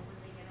apps, you know, when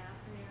they get out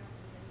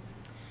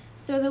there?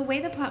 So the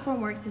way the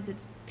platform works is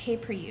it's pay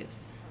per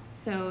use.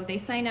 So they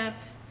sign up,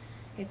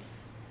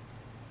 it's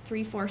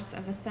 3/4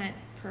 of a cent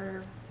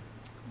per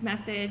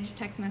message,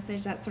 text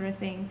message, that sort of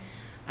thing.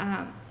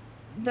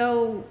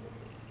 Though,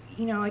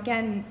 you know,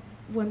 again,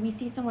 when we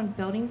see someone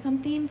building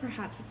something,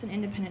 perhaps it's an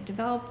independent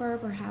developer,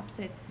 perhaps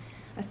it's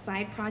a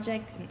side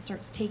project and it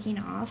starts taking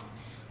off,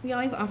 we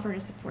always offer to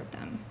support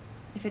them.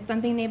 If it's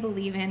something they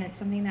believe in, it's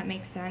something that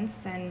makes sense,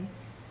 then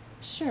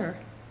sure,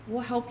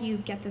 we'll help you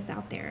get this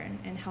out there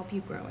and help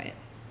you grow it.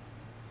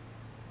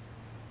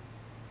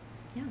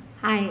 Yeah.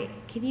 Hi,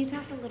 can you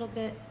talk a little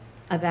bit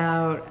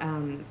about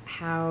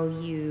how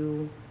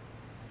you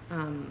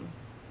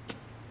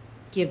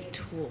give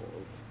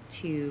tools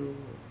to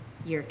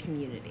your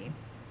community?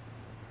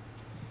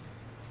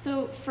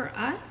 So for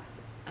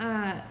us,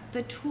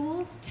 the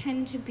tools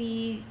tend to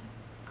be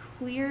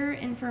clear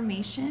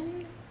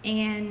information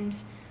and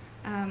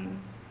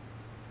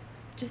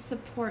just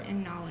support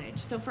and knowledge.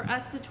 So for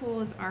us, the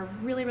tools are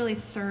really, really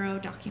thorough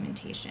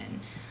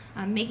documentation,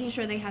 making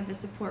sure they have the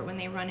support when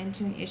they run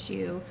into an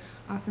issue.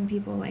 Awesome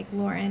people like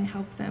Lauren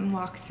help them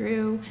walk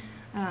through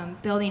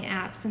building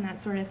apps and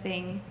that sort of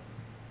thing.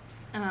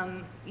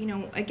 You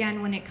know,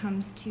 again, when it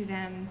comes to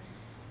them,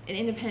 an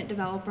independent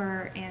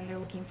developer and they're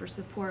looking for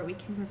support, we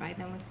can provide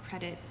them with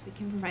credits, we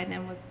can provide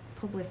them with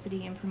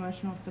publicity and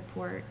promotional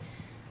support.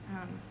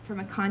 From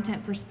a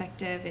content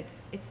perspective,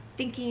 it's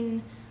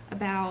thinking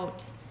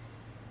about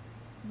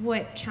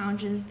what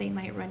challenges they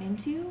might run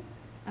into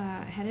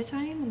ahead of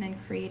time, and then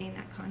creating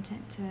that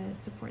content to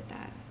support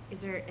that. Is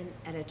there an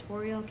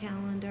editorial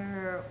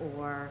calendar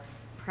or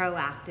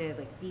proactive,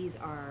 like these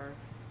are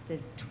the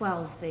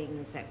 12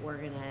 things that we're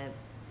gonna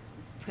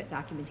put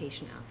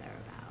documentation out there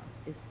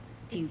about?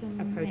 Do you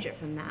approach it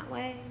from that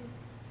way?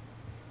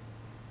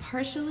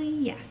 Partially,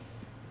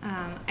 yes.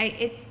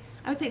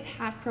 I would say it's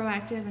half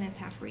proactive and it's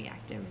half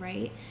reactive,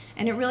 right?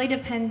 And it really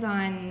depends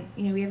on,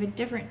 we have a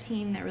different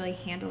team that really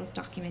handles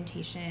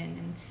documentation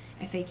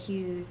and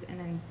FAQs, and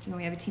then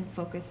we have a team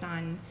focused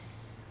on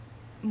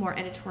more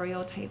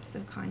editorial types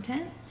of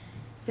content.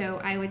 So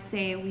I would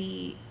say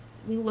we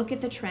look at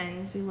the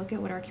trends, we look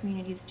at what our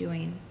community is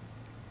doing,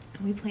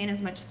 and we plan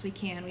as much as we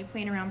can. We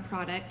plan around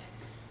product,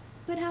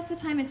 but half the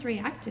time it's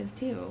reactive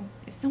too.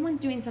 If someone's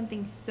doing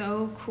something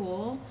so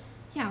cool,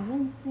 yeah,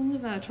 we'll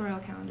move the editorial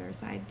calendar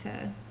aside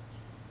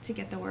to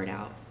get the word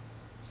out.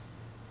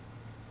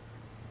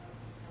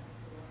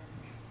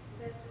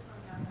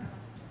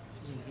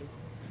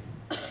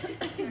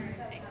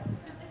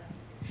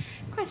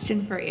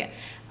 Question for you.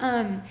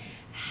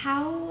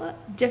 How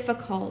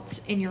difficult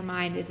in your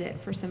mind is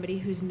it for somebody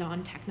who's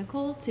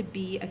non-technical to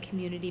be a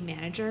community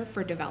manager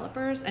for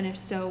developers? And if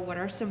so, what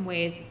are some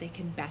ways that they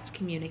can best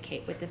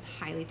communicate with this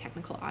highly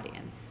technical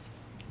audience?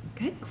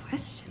 Good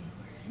question,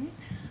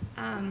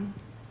 Lauren.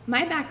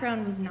 My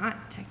background was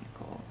not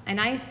technical, and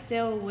I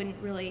still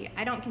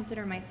I don't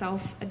consider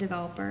myself a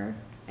developer.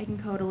 I can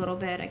code a little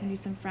bit, I can do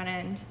some front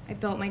end. I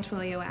built my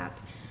Twilio app.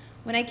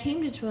 When I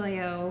came to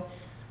Twilio,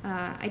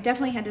 I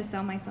definitely had to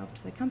sell myself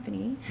to the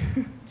company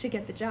to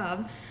get the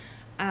job.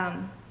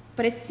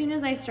 But as soon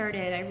as I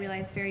started, I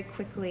realized very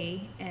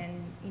quickly,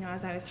 and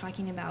as I was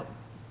talking about,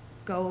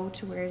 go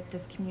to where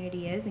this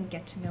community is and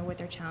get to know what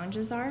their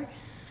challenges are,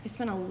 I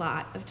spent a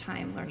lot of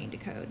time learning to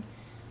code.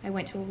 I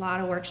went to a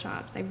lot of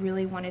workshops. I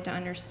really wanted to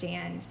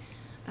understand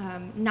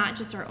not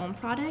just our own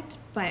product,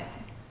 but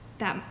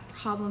that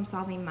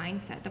problem-solving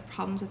mindset, the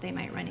problems that they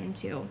might run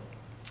into.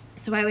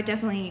 So I would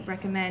definitely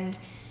recommend,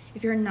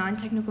 if you're a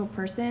non-technical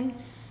person,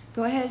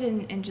 go ahead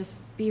and just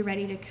be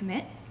ready to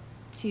commit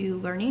to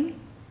learning,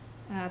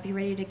 be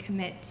ready to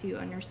commit to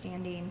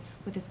understanding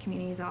what this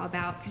community is all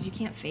about, because you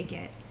can't fake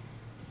it.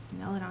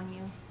 Smell it on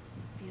you.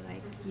 Be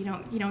like, you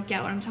don't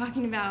get what I'm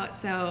talking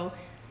about. So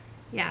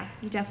yeah,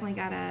 you definitely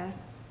gotta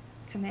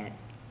commit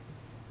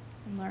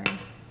and learn.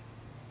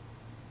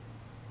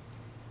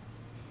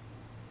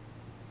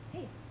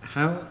 Hey.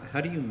 How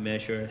do you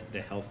measure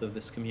the health of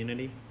this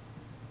community,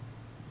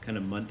 kind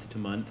of month to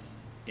month?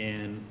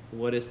 And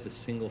what is the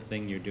single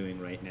thing you're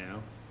doing right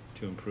now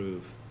to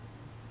improve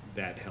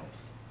that health,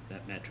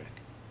 that metric?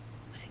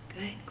 What a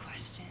good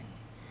question.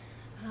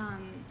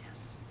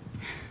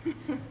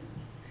 Yes.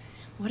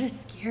 What a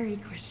scary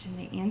question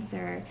to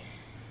answer.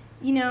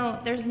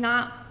 There's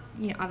not,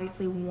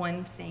 obviously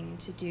one thing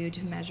to do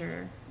to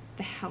measure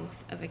the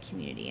health of a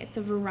community. It's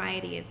a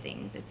variety of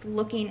things. It's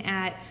looking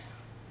at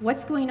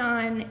what's going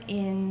on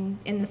in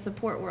the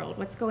support world,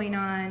 what's going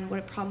on,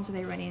 what problems are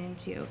they running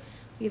into.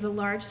 We have a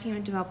large team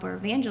of developer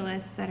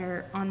evangelists that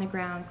are on the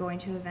ground going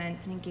to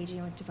events and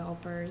engaging with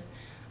developers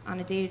on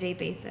a day-to-day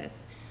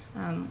basis.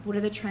 What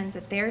are the trends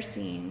that they're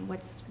seeing?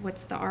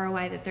 What's the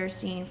ROI that they're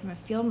seeing from a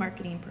field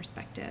marketing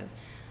perspective?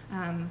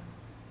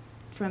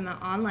 From an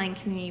online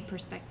community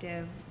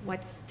perspective,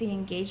 what's the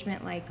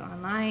engagement like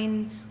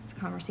online? What's the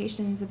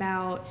conversations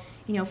about?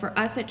 For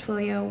us at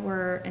Twilio,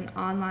 we're an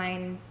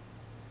online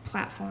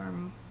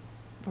platform,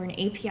 we're an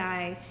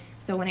API.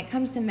 So when it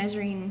comes to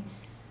measuring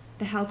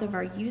the health of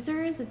our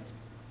users, it's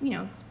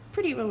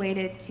pretty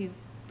related to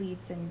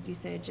leads and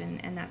usage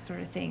and that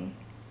sort of thing.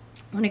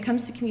 When it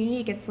comes to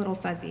community, it gets a little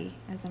fuzzy,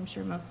 as I'm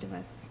sure most of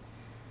us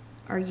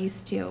are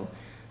used to.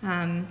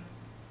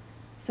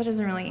 So it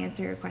doesn't really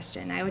answer your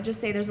question. I would just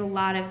say there's a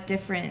lot of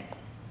different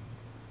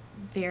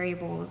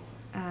variables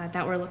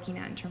that we're looking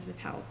at in terms of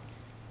health.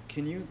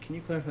 Can you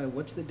clarify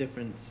what's the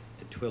difference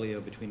at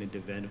Twilio between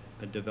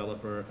a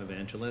developer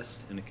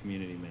evangelist and a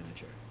community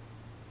manager?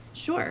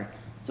 Sure.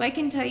 So I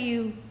can tell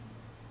you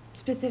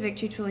specific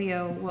to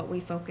Twilio what we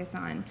focus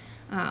on.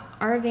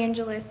 Our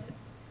evangelists,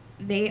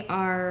 they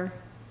are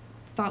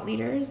thought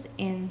leaders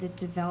in the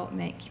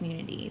development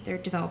community. They're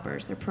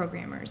developers, they're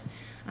programmers.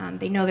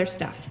 They know their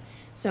stuff.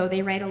 So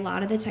they write a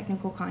lot of the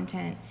technical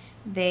content.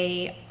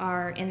 They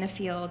are in the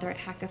field, they're at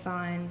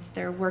hackathons,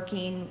 they're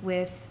working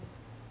with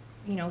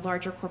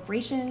larger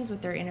corporations,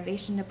 with their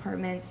innovation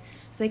departments.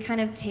 So they kind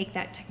of take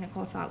that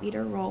technical thought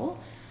leader role.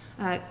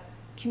 The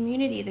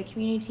community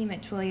team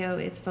at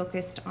Twilio is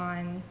focused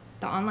on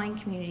the online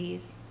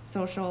communities,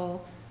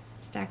 social,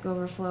 Stack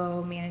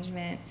Overflow,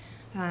 management,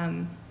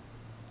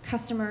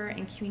 customer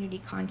and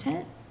community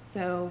content.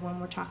 So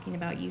when we're talking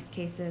about use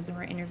cases and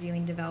we're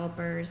interviewing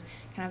developers,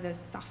 kind of those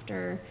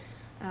softer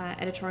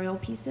editorial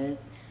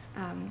pieces.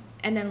 And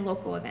then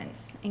local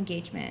events,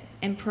 engagement,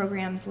 and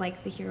programs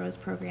like the Heroes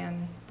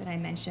program that I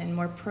mentioned,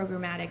 more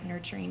programmatic,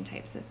 nurturing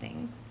types of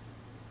things.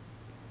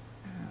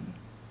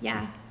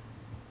 Yeah.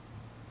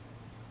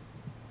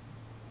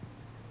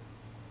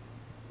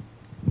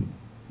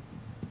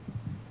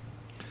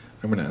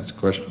 I'm going to ask a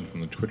question from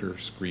the Twitter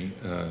stream.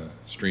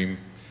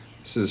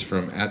 This is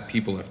from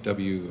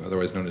 @peoplefw,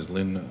 otherwise known as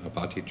Lynn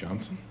Abate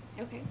Johnson.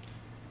 Okay.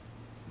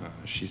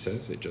 She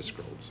says, it just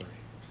scrolled, sorry.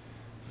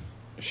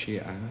 She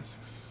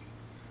asks,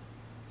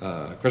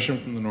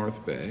 question from the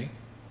North Bay.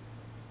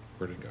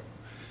 Where'd it go?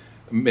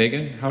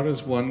 Megan, how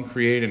does one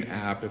create an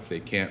app if they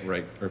can't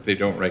write, or if they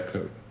don't write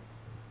code?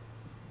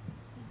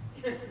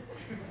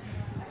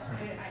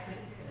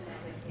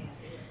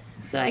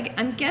 So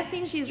I'm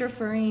guessing she's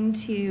referring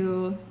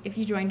to if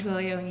you join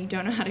Twilio and you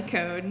don't know how to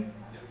code,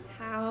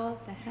 how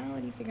the hell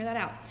do you figure that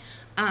out?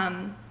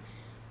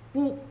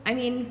 Well, I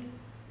mean,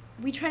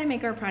 we try to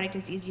make our product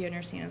as easy to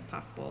understand as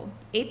possible.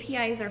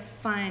 APIs are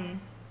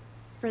fun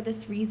for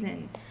this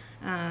reason,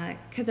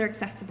 because they're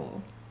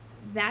accessible.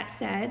 That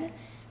said,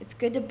 it's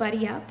good to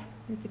buddy up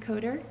with the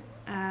coder.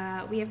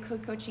 We have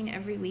code coaching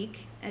every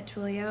week at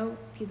Twilio.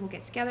 People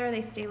get together,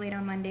 they stay late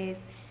on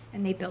Mondays,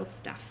 and they build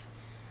stuff.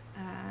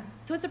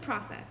 So it's a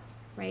process,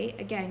 right?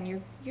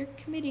 Again, you're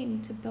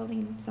committing to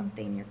building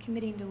something, you're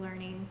committing to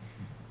learning.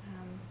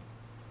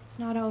 It's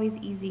not always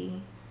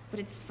easy, but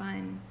it's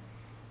fun.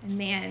 And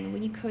man,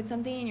 when you code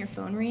something and your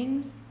phone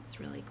rings, it's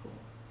really cool.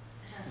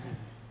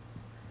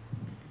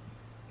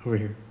 Over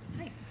here.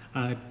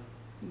 Hi.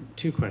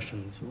 2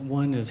 questions.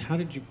 One is, how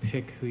did you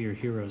pick who your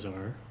heroes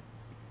are?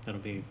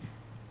 That'll be,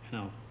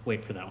 and I'll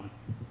wait for that one.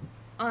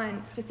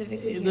 On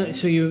specifically heroes?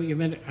 So you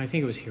meant, I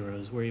think it was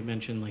heroes, where you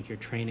mentioned like you're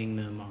training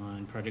them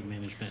on project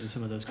management and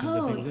some of those kinds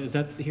of things. Is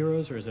that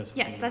heroes, or is that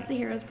something? Yes, that's the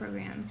heroes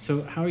program.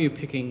 So how are you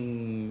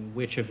picking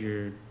which of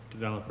your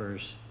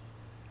developers?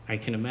 I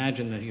can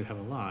imagine that you have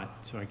a lot,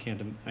 so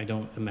I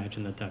don't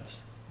imagine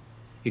that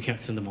you can't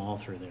send them all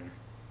through there.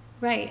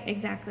 Right,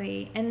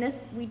 exactly. And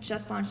we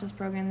just launched this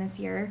program this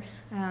year.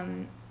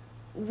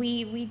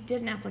 We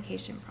did an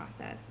application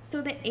process.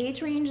 So the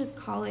age range is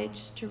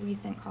college to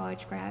recent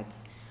college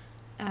grads.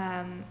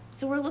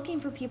 So we're looking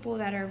for people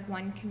that are,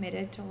 one,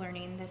 committed to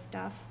learning this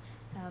stuff.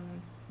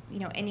 You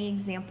know, any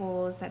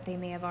examples that they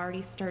may have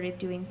already started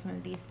doing some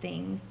of these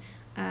things.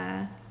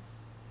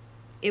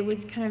 It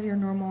was kind of your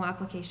normal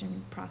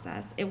application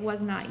process. It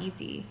was not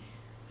easy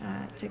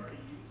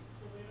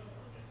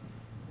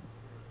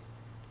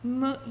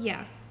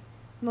yeah,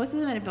 most of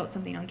them had built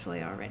something on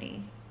Twilio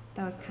already.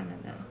 That was kind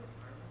of the.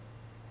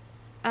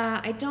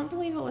 I don't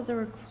believe it was a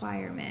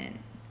requirement,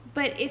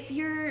 but if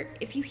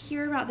you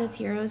hear about this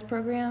Heroes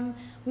program,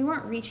 we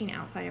weren't reaching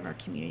outside of our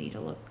community to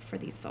look for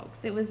these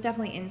folks. It was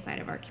definitely inside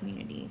of our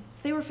community.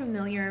 So they were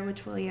familiar with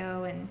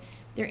Twilio and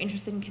they're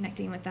interested in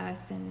connecting with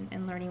us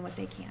and learning what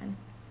they can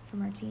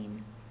from our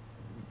team.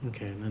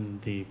 Okay, and then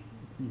the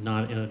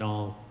not at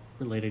all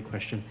related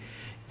question.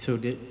 So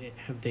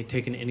have they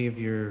taken any of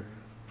your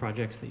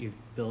projects that you've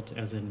built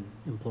as an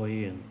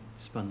employee and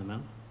spun them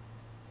out?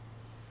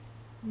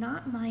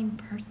 Not mine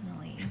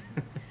personally.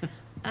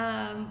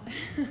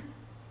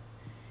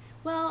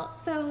 Well,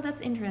 so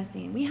that's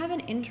interesting. We have an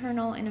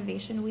internal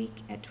innovation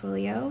week at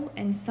Twilio,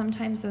 and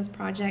sometimes those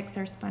projects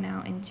are spun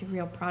out into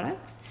real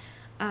products.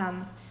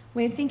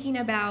 When thinking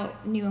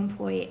about new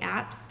employee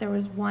apps, there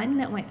was one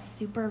that went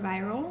super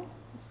viral.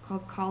 It's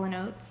called Call &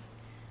 Oates.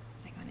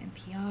 It's like on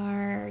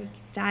NPR, you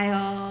can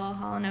dial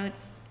Call &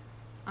 Oates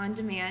on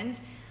demand.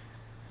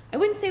 I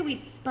wouldn't say we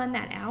spun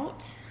that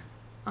out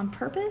on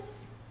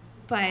purpose,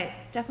 but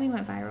definitely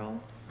went viral.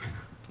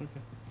 Okay.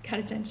 Got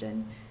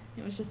attention.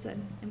 It was just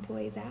an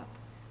employee's app.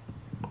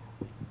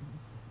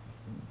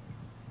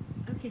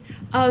 Okay.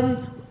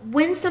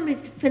 When somebody's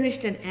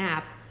finished an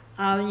app,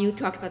 you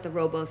talked about the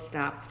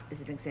RoboStop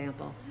as an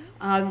example.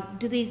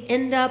 Do these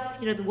end up,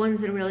 the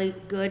ones that are really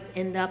good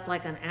end up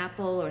like on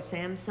Apple or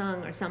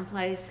Samsung or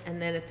someplace, and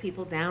then if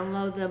people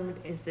download them,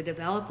 is the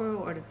developer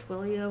or the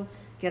Twilio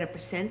get a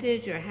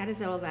percentage, or how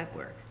does all that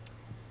work?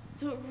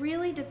 So it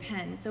really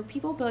depends. So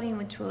people building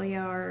with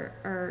Twilio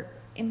are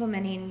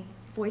implementing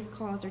voice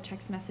calls or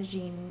text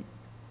messaging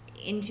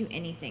into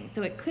anything.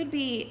 So it could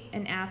be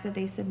an app that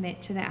they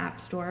submit to the App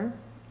Store.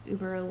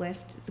 Uber or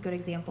Lyft is a good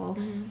example.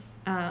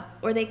 Mm-hmm.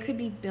 Or they could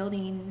be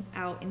building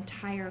out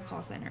entire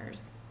call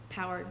centers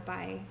powered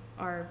by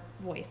our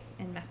voice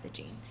and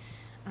messaging.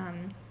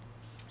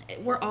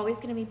 We're always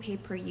going to be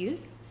paid per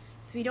use,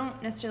 so we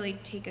don't necessarily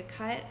take a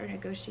cut or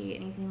negotiate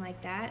anything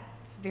like that.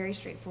 It's very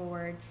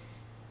straightforward.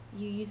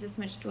 You use this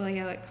much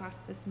Twilio, it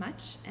costs this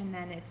much, and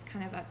then it's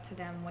kind of up to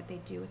them what they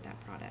do with that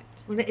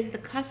product. Well, is the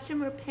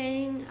customer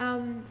paying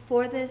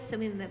for this? I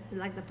mean,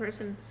 like the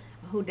person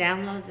who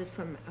downloads it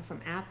from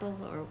Apple,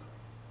 or?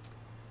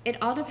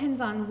 It all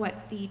depends on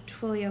what the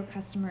Twilio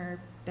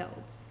customer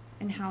builds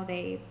and how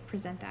they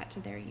present that to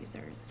their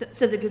users.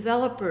 So the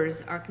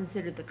developers are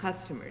considered the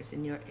customers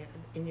in your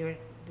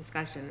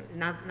discussion,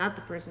 not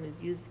the person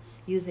who's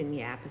using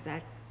the app. Is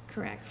that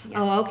correct? Yes.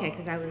 Oh, okay,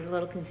 because I was a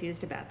little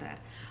confused about that.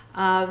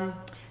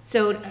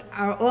 So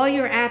are all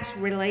your apps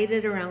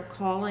related around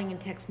calling and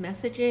text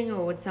messaging,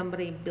 or would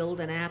somebody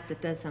build an app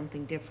that does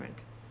something different?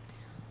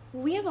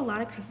 We have a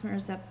lot of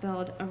customers that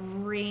build a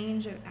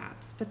range of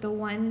apps, but the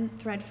one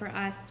thread for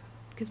us,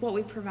 because what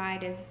we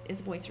provide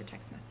is voice or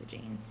text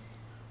messaging.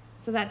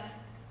 So that's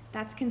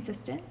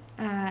consistent.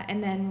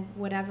 And then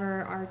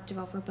whatever our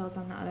developer builds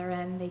on the other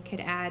end, they could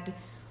add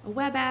a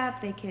web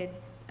app, they could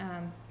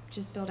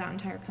just build out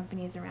entire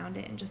companies around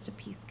it, and just a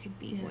piece could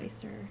be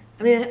voice or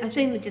I mean, a messaging.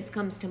 thing that just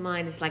comes to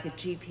mind is like a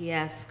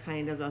GPS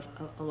kind of a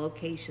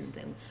location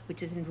thing,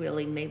 which isn't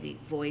really maybe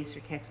voice or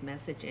text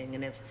messaging.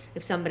 And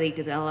if somebody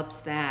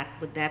develops that,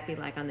 would that be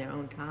like on their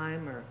own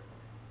time, or?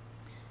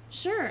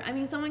 Sure. I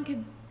mean, someone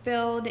could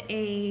build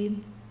a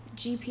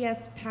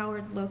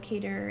GPS-powered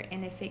locator,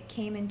 and if it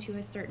came into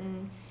a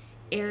certain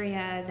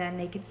area, then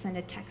they could send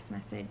a text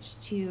message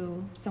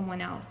to someone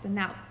else, and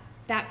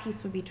that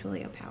piece would be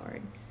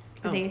Twilio-powered.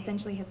 But Oh. they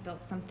essentially have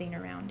built something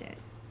around it.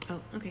 Oh,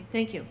 okay,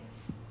 thank you.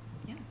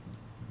 Yeah.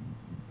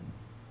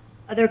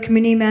 Other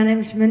community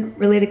management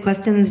related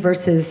questions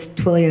versus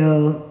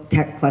Twilio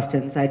tech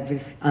questions? I'd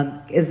just,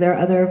 is there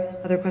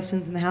other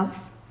questions in the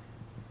house?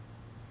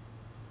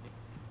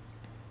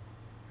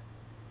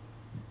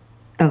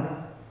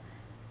 Oh,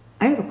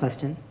 I have a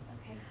question.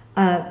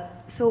 Okay.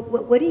 So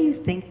what do you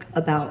think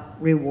about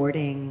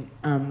rewarding,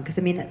 because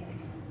I mean,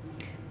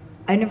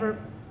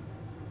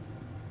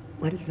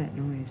 what is that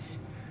noise?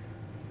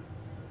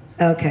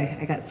 Okay,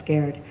 I got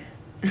scared.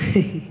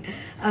 I've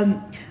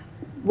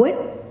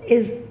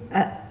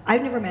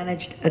never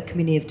managed a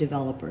community of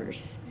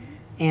developers,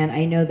 and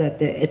I know that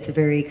it's a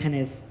very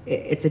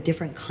it's a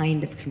different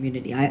kind of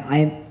community.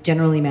 I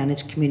generally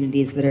manage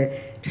communities that are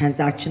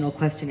transactional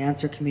question and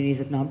answer communities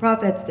of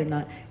nonprofits. They're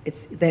not,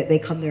 they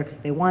come there because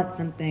they want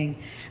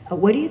something.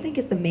 What do you think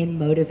is the main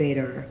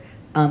motivator?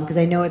 Because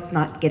I know it's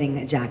not getting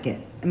a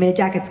jacket. I mean, a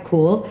jacket's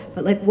cool,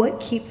 but like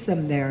what keeps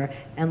them there?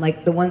 And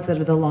like the ones that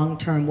are the long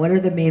term, what are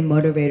the main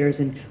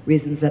motivators and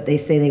reasons that they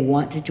say they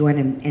want to join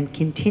and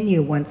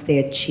continue once they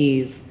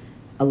achieve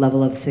a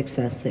level of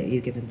success that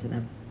you've given to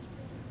them?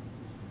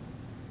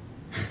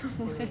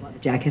 The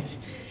jackets.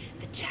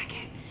 The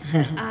jacket.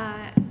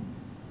 I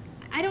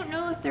don't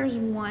know if there's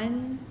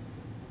one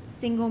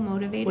single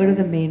motivator. What are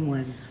the main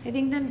ones? I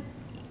think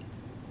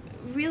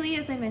really,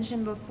 as I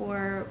mentioned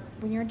before,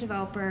 when you're a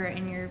developer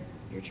and you're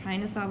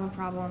trying to solve a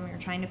problem, you're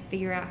trying to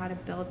figure out how to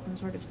build some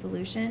sort of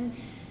solution,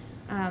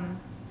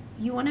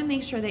 you want to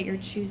make sure that you're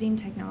choosing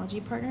technology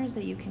partners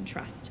that you can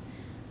trust.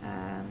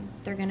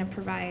 They're going to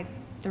provide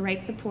the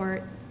right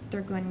support.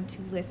 They're going to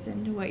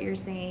listen to what you're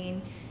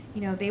saying. You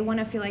know, they want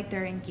to feel like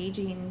they're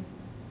engaging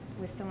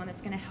with someone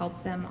that's going to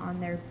help them on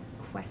their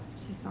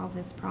quest to solve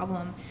this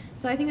problem.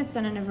 So I think it's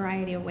done in a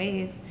variety of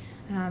ways.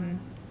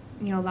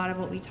 You know, a lot of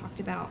what we talked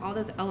about, all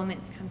those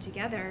elements come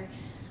together.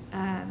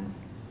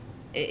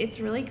 It's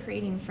really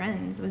creating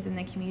friends within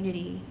the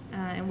community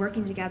and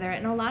working together.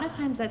 And a lot of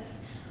times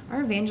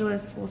our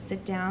evangelists will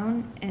sit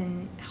down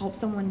and help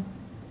someone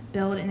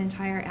build an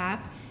entire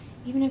app,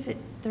 even if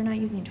they're not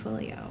using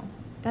Twilio.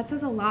 That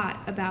says a lot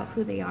about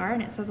who they are,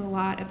 and it says a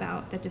lot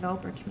about the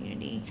developer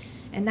community.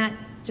 And that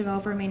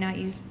developer may not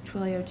use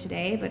Twilio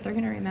today, but they're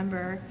going to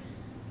remember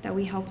that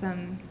we help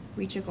them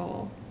reach a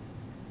goal.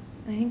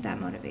 And I think that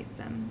motivates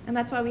them. And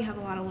that's why we have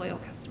a lot of loyal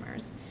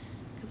customers,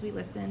 because we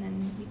listen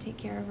and we take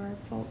care of our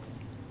folks.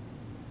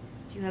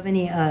 Do you have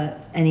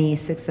any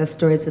success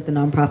stories with the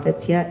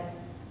nonprofits yet?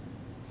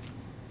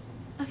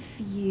 A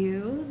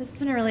few. This has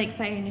been a really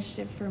exciting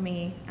initiative for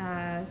me,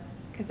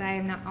 because I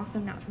am also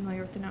not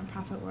familiar with the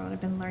nonprofit world.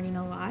 I've been learning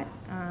a lot,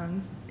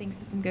 thanks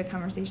to some good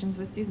conversations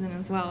with Susan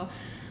as well.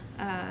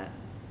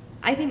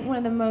 I think one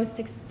of the most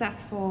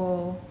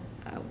successful,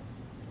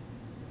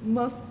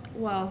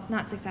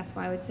 not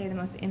successful, I would say the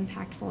most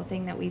impactful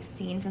thing that we've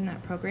seen from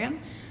that program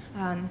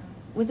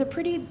was a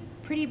pretty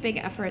big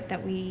effort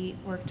that we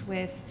worked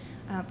with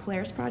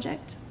Polaris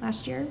Project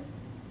last year.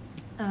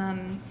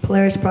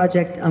 Polaris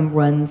Project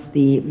runs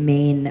the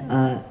main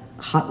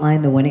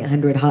hotline, the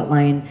 1-800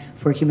 hotline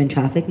for human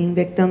trafficking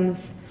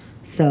victims.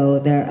 So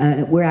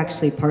we're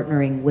actually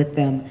partnering with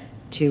them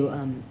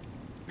to,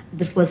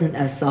 this wasn't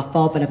a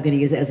softball, but I'm going to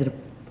use it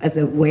as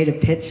a way to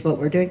pitch what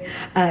we're doing.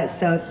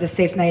 So the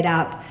Safe Night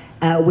app,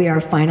 we are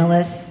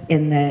finalists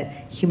in the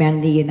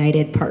Humanity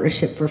United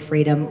Partnership for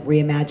Freedom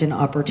Reimagine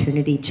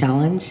Opportunity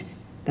Challenge.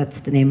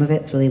 That's the name of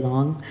it, it's really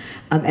long.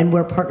 And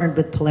we're partnered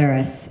with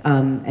Polaris,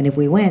 and if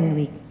we win,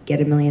 we get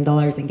 $1 million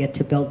and get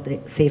to build the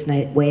Safe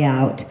Night way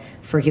out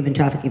for human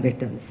trafficking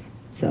victims.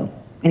 So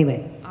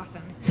anyway.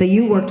 Awesome. So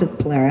you worked with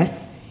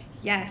Polaris.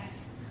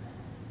 Yes.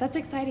 That's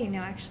exciting. No,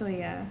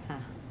 actually,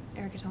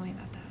 Erica told me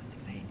about that. It's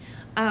exciting.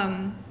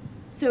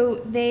 So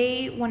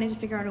they wanted to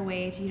figure out a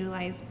way to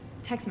utilize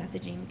text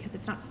messaging because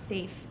it's not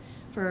safe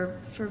for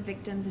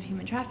victims of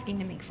human trafficking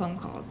to make phone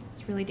calls.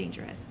 It's really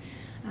dangerous.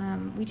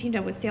 We teamed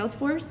up with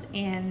Salesforce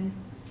and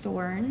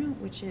Thorn,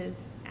 which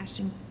is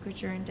Ashton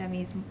Kutcher and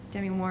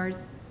Demi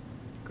Moore's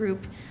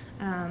group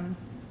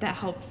that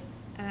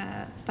helps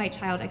fight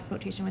child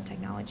exploitation with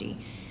technology.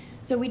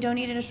 So we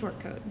donated a short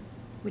code,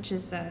 which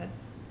is the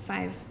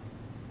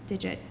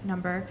 5-digit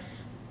number.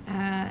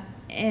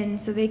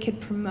 and so they could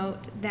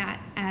promote that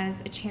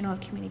as a channel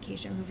of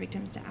communication for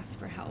victims to ask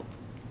for help.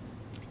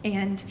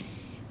 And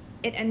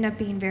it ended up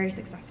being very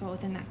successful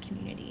within that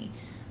community,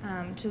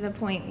 to the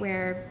point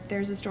where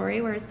there's a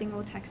story where a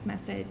single text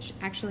message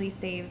actually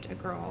saved a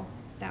girl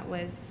that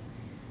was,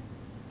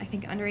 I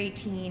think, under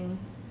 18.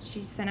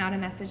 She sent out a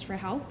message for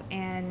help,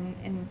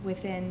 and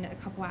within a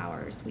couple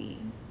hours,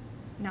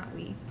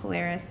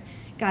 Polaris,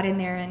 got in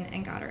there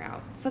and got her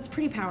out. So that's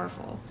pretty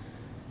powerful.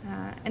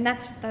 And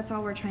that's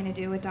all we're trying to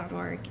do with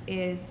 .org,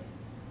 is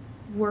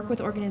work with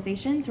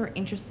organizations who are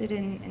interested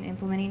in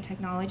implementing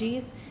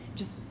technologies,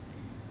 just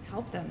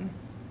help them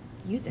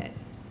use it.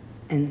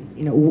 And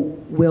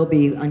we'll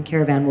be on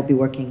Caravan. We'll be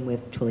working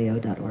with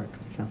Twilio.org.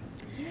 So,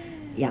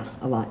 yeah,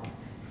 a lot.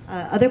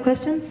 Other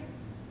questions?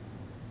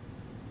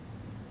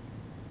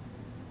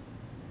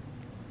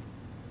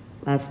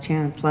 Last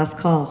chance, last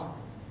call.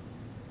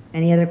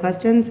 Any other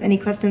questions? Any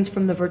questions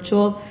from the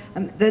virtual?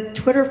 The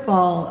Twitter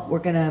fall,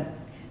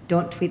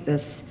 don't tweet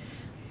this.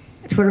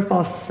 Twitter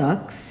fall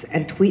sucks,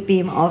 and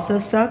TweetBeam also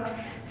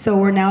sucks. So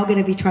we're now going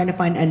to be trying to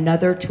find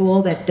another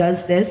tool that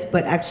does this,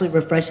 but actually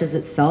refreshes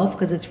itself,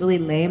 because it's really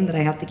lame that I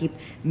have to keep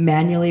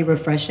manually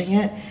refreshing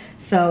it.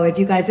 So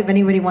if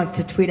anybody wants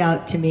to tweet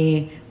out to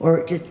me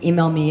or just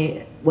email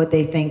me what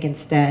they think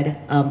instead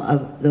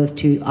of those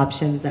two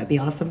options, that'd be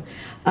awesome.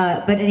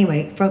 But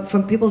anyway,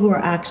 from people who are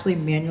actually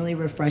manually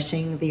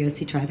refreshing the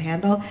OCTribe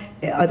handle,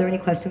 are there any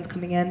questions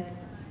coming in?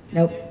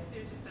 Nope.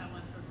 There's just that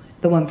one from Lynn.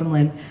 The one from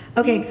Lynn.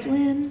 Okay. Thanks,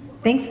 Lynn.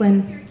 Thanks,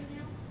 Lynn.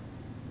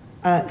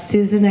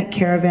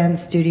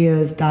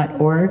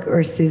 Susan@caravanstudios.org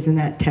or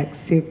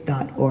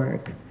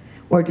Susan@techsoup.org.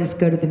 Or just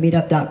go to the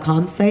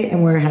meetup.com site,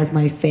 and where it has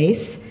my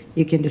face,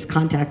 you can just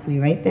contact me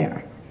right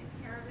there.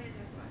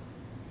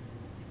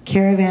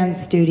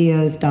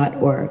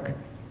 Caravanstudios.org.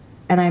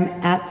 And I'm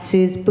at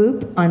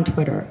SuzBoop on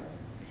Twitter.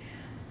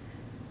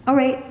 All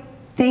right.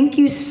 Thank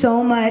you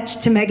so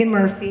much to Meghan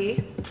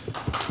Murphy,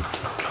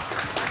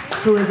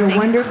 who is a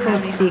wonderful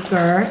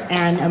speaker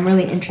and a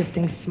really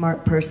interesting,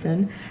 smart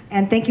person.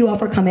 And thank you all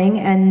for coming.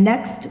 And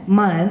next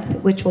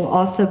month, which will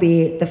also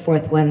be the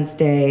fourth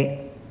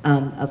Wednesday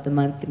of the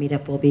month, the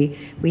meetup will be,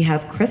 we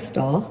have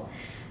Crystal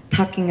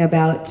talking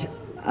about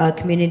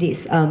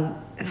communities.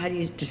 How do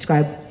you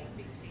describe?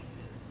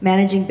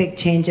 Managing big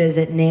changes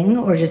at Ning,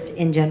 or just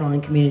in general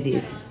in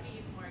communities?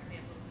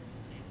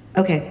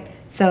 Okay,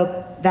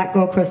 so that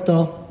girl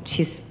Crystal,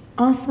 she's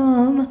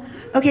awesome.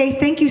 Okay,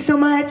 thank you so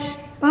much.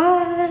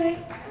 Bye.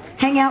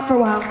 Hang out for a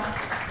while.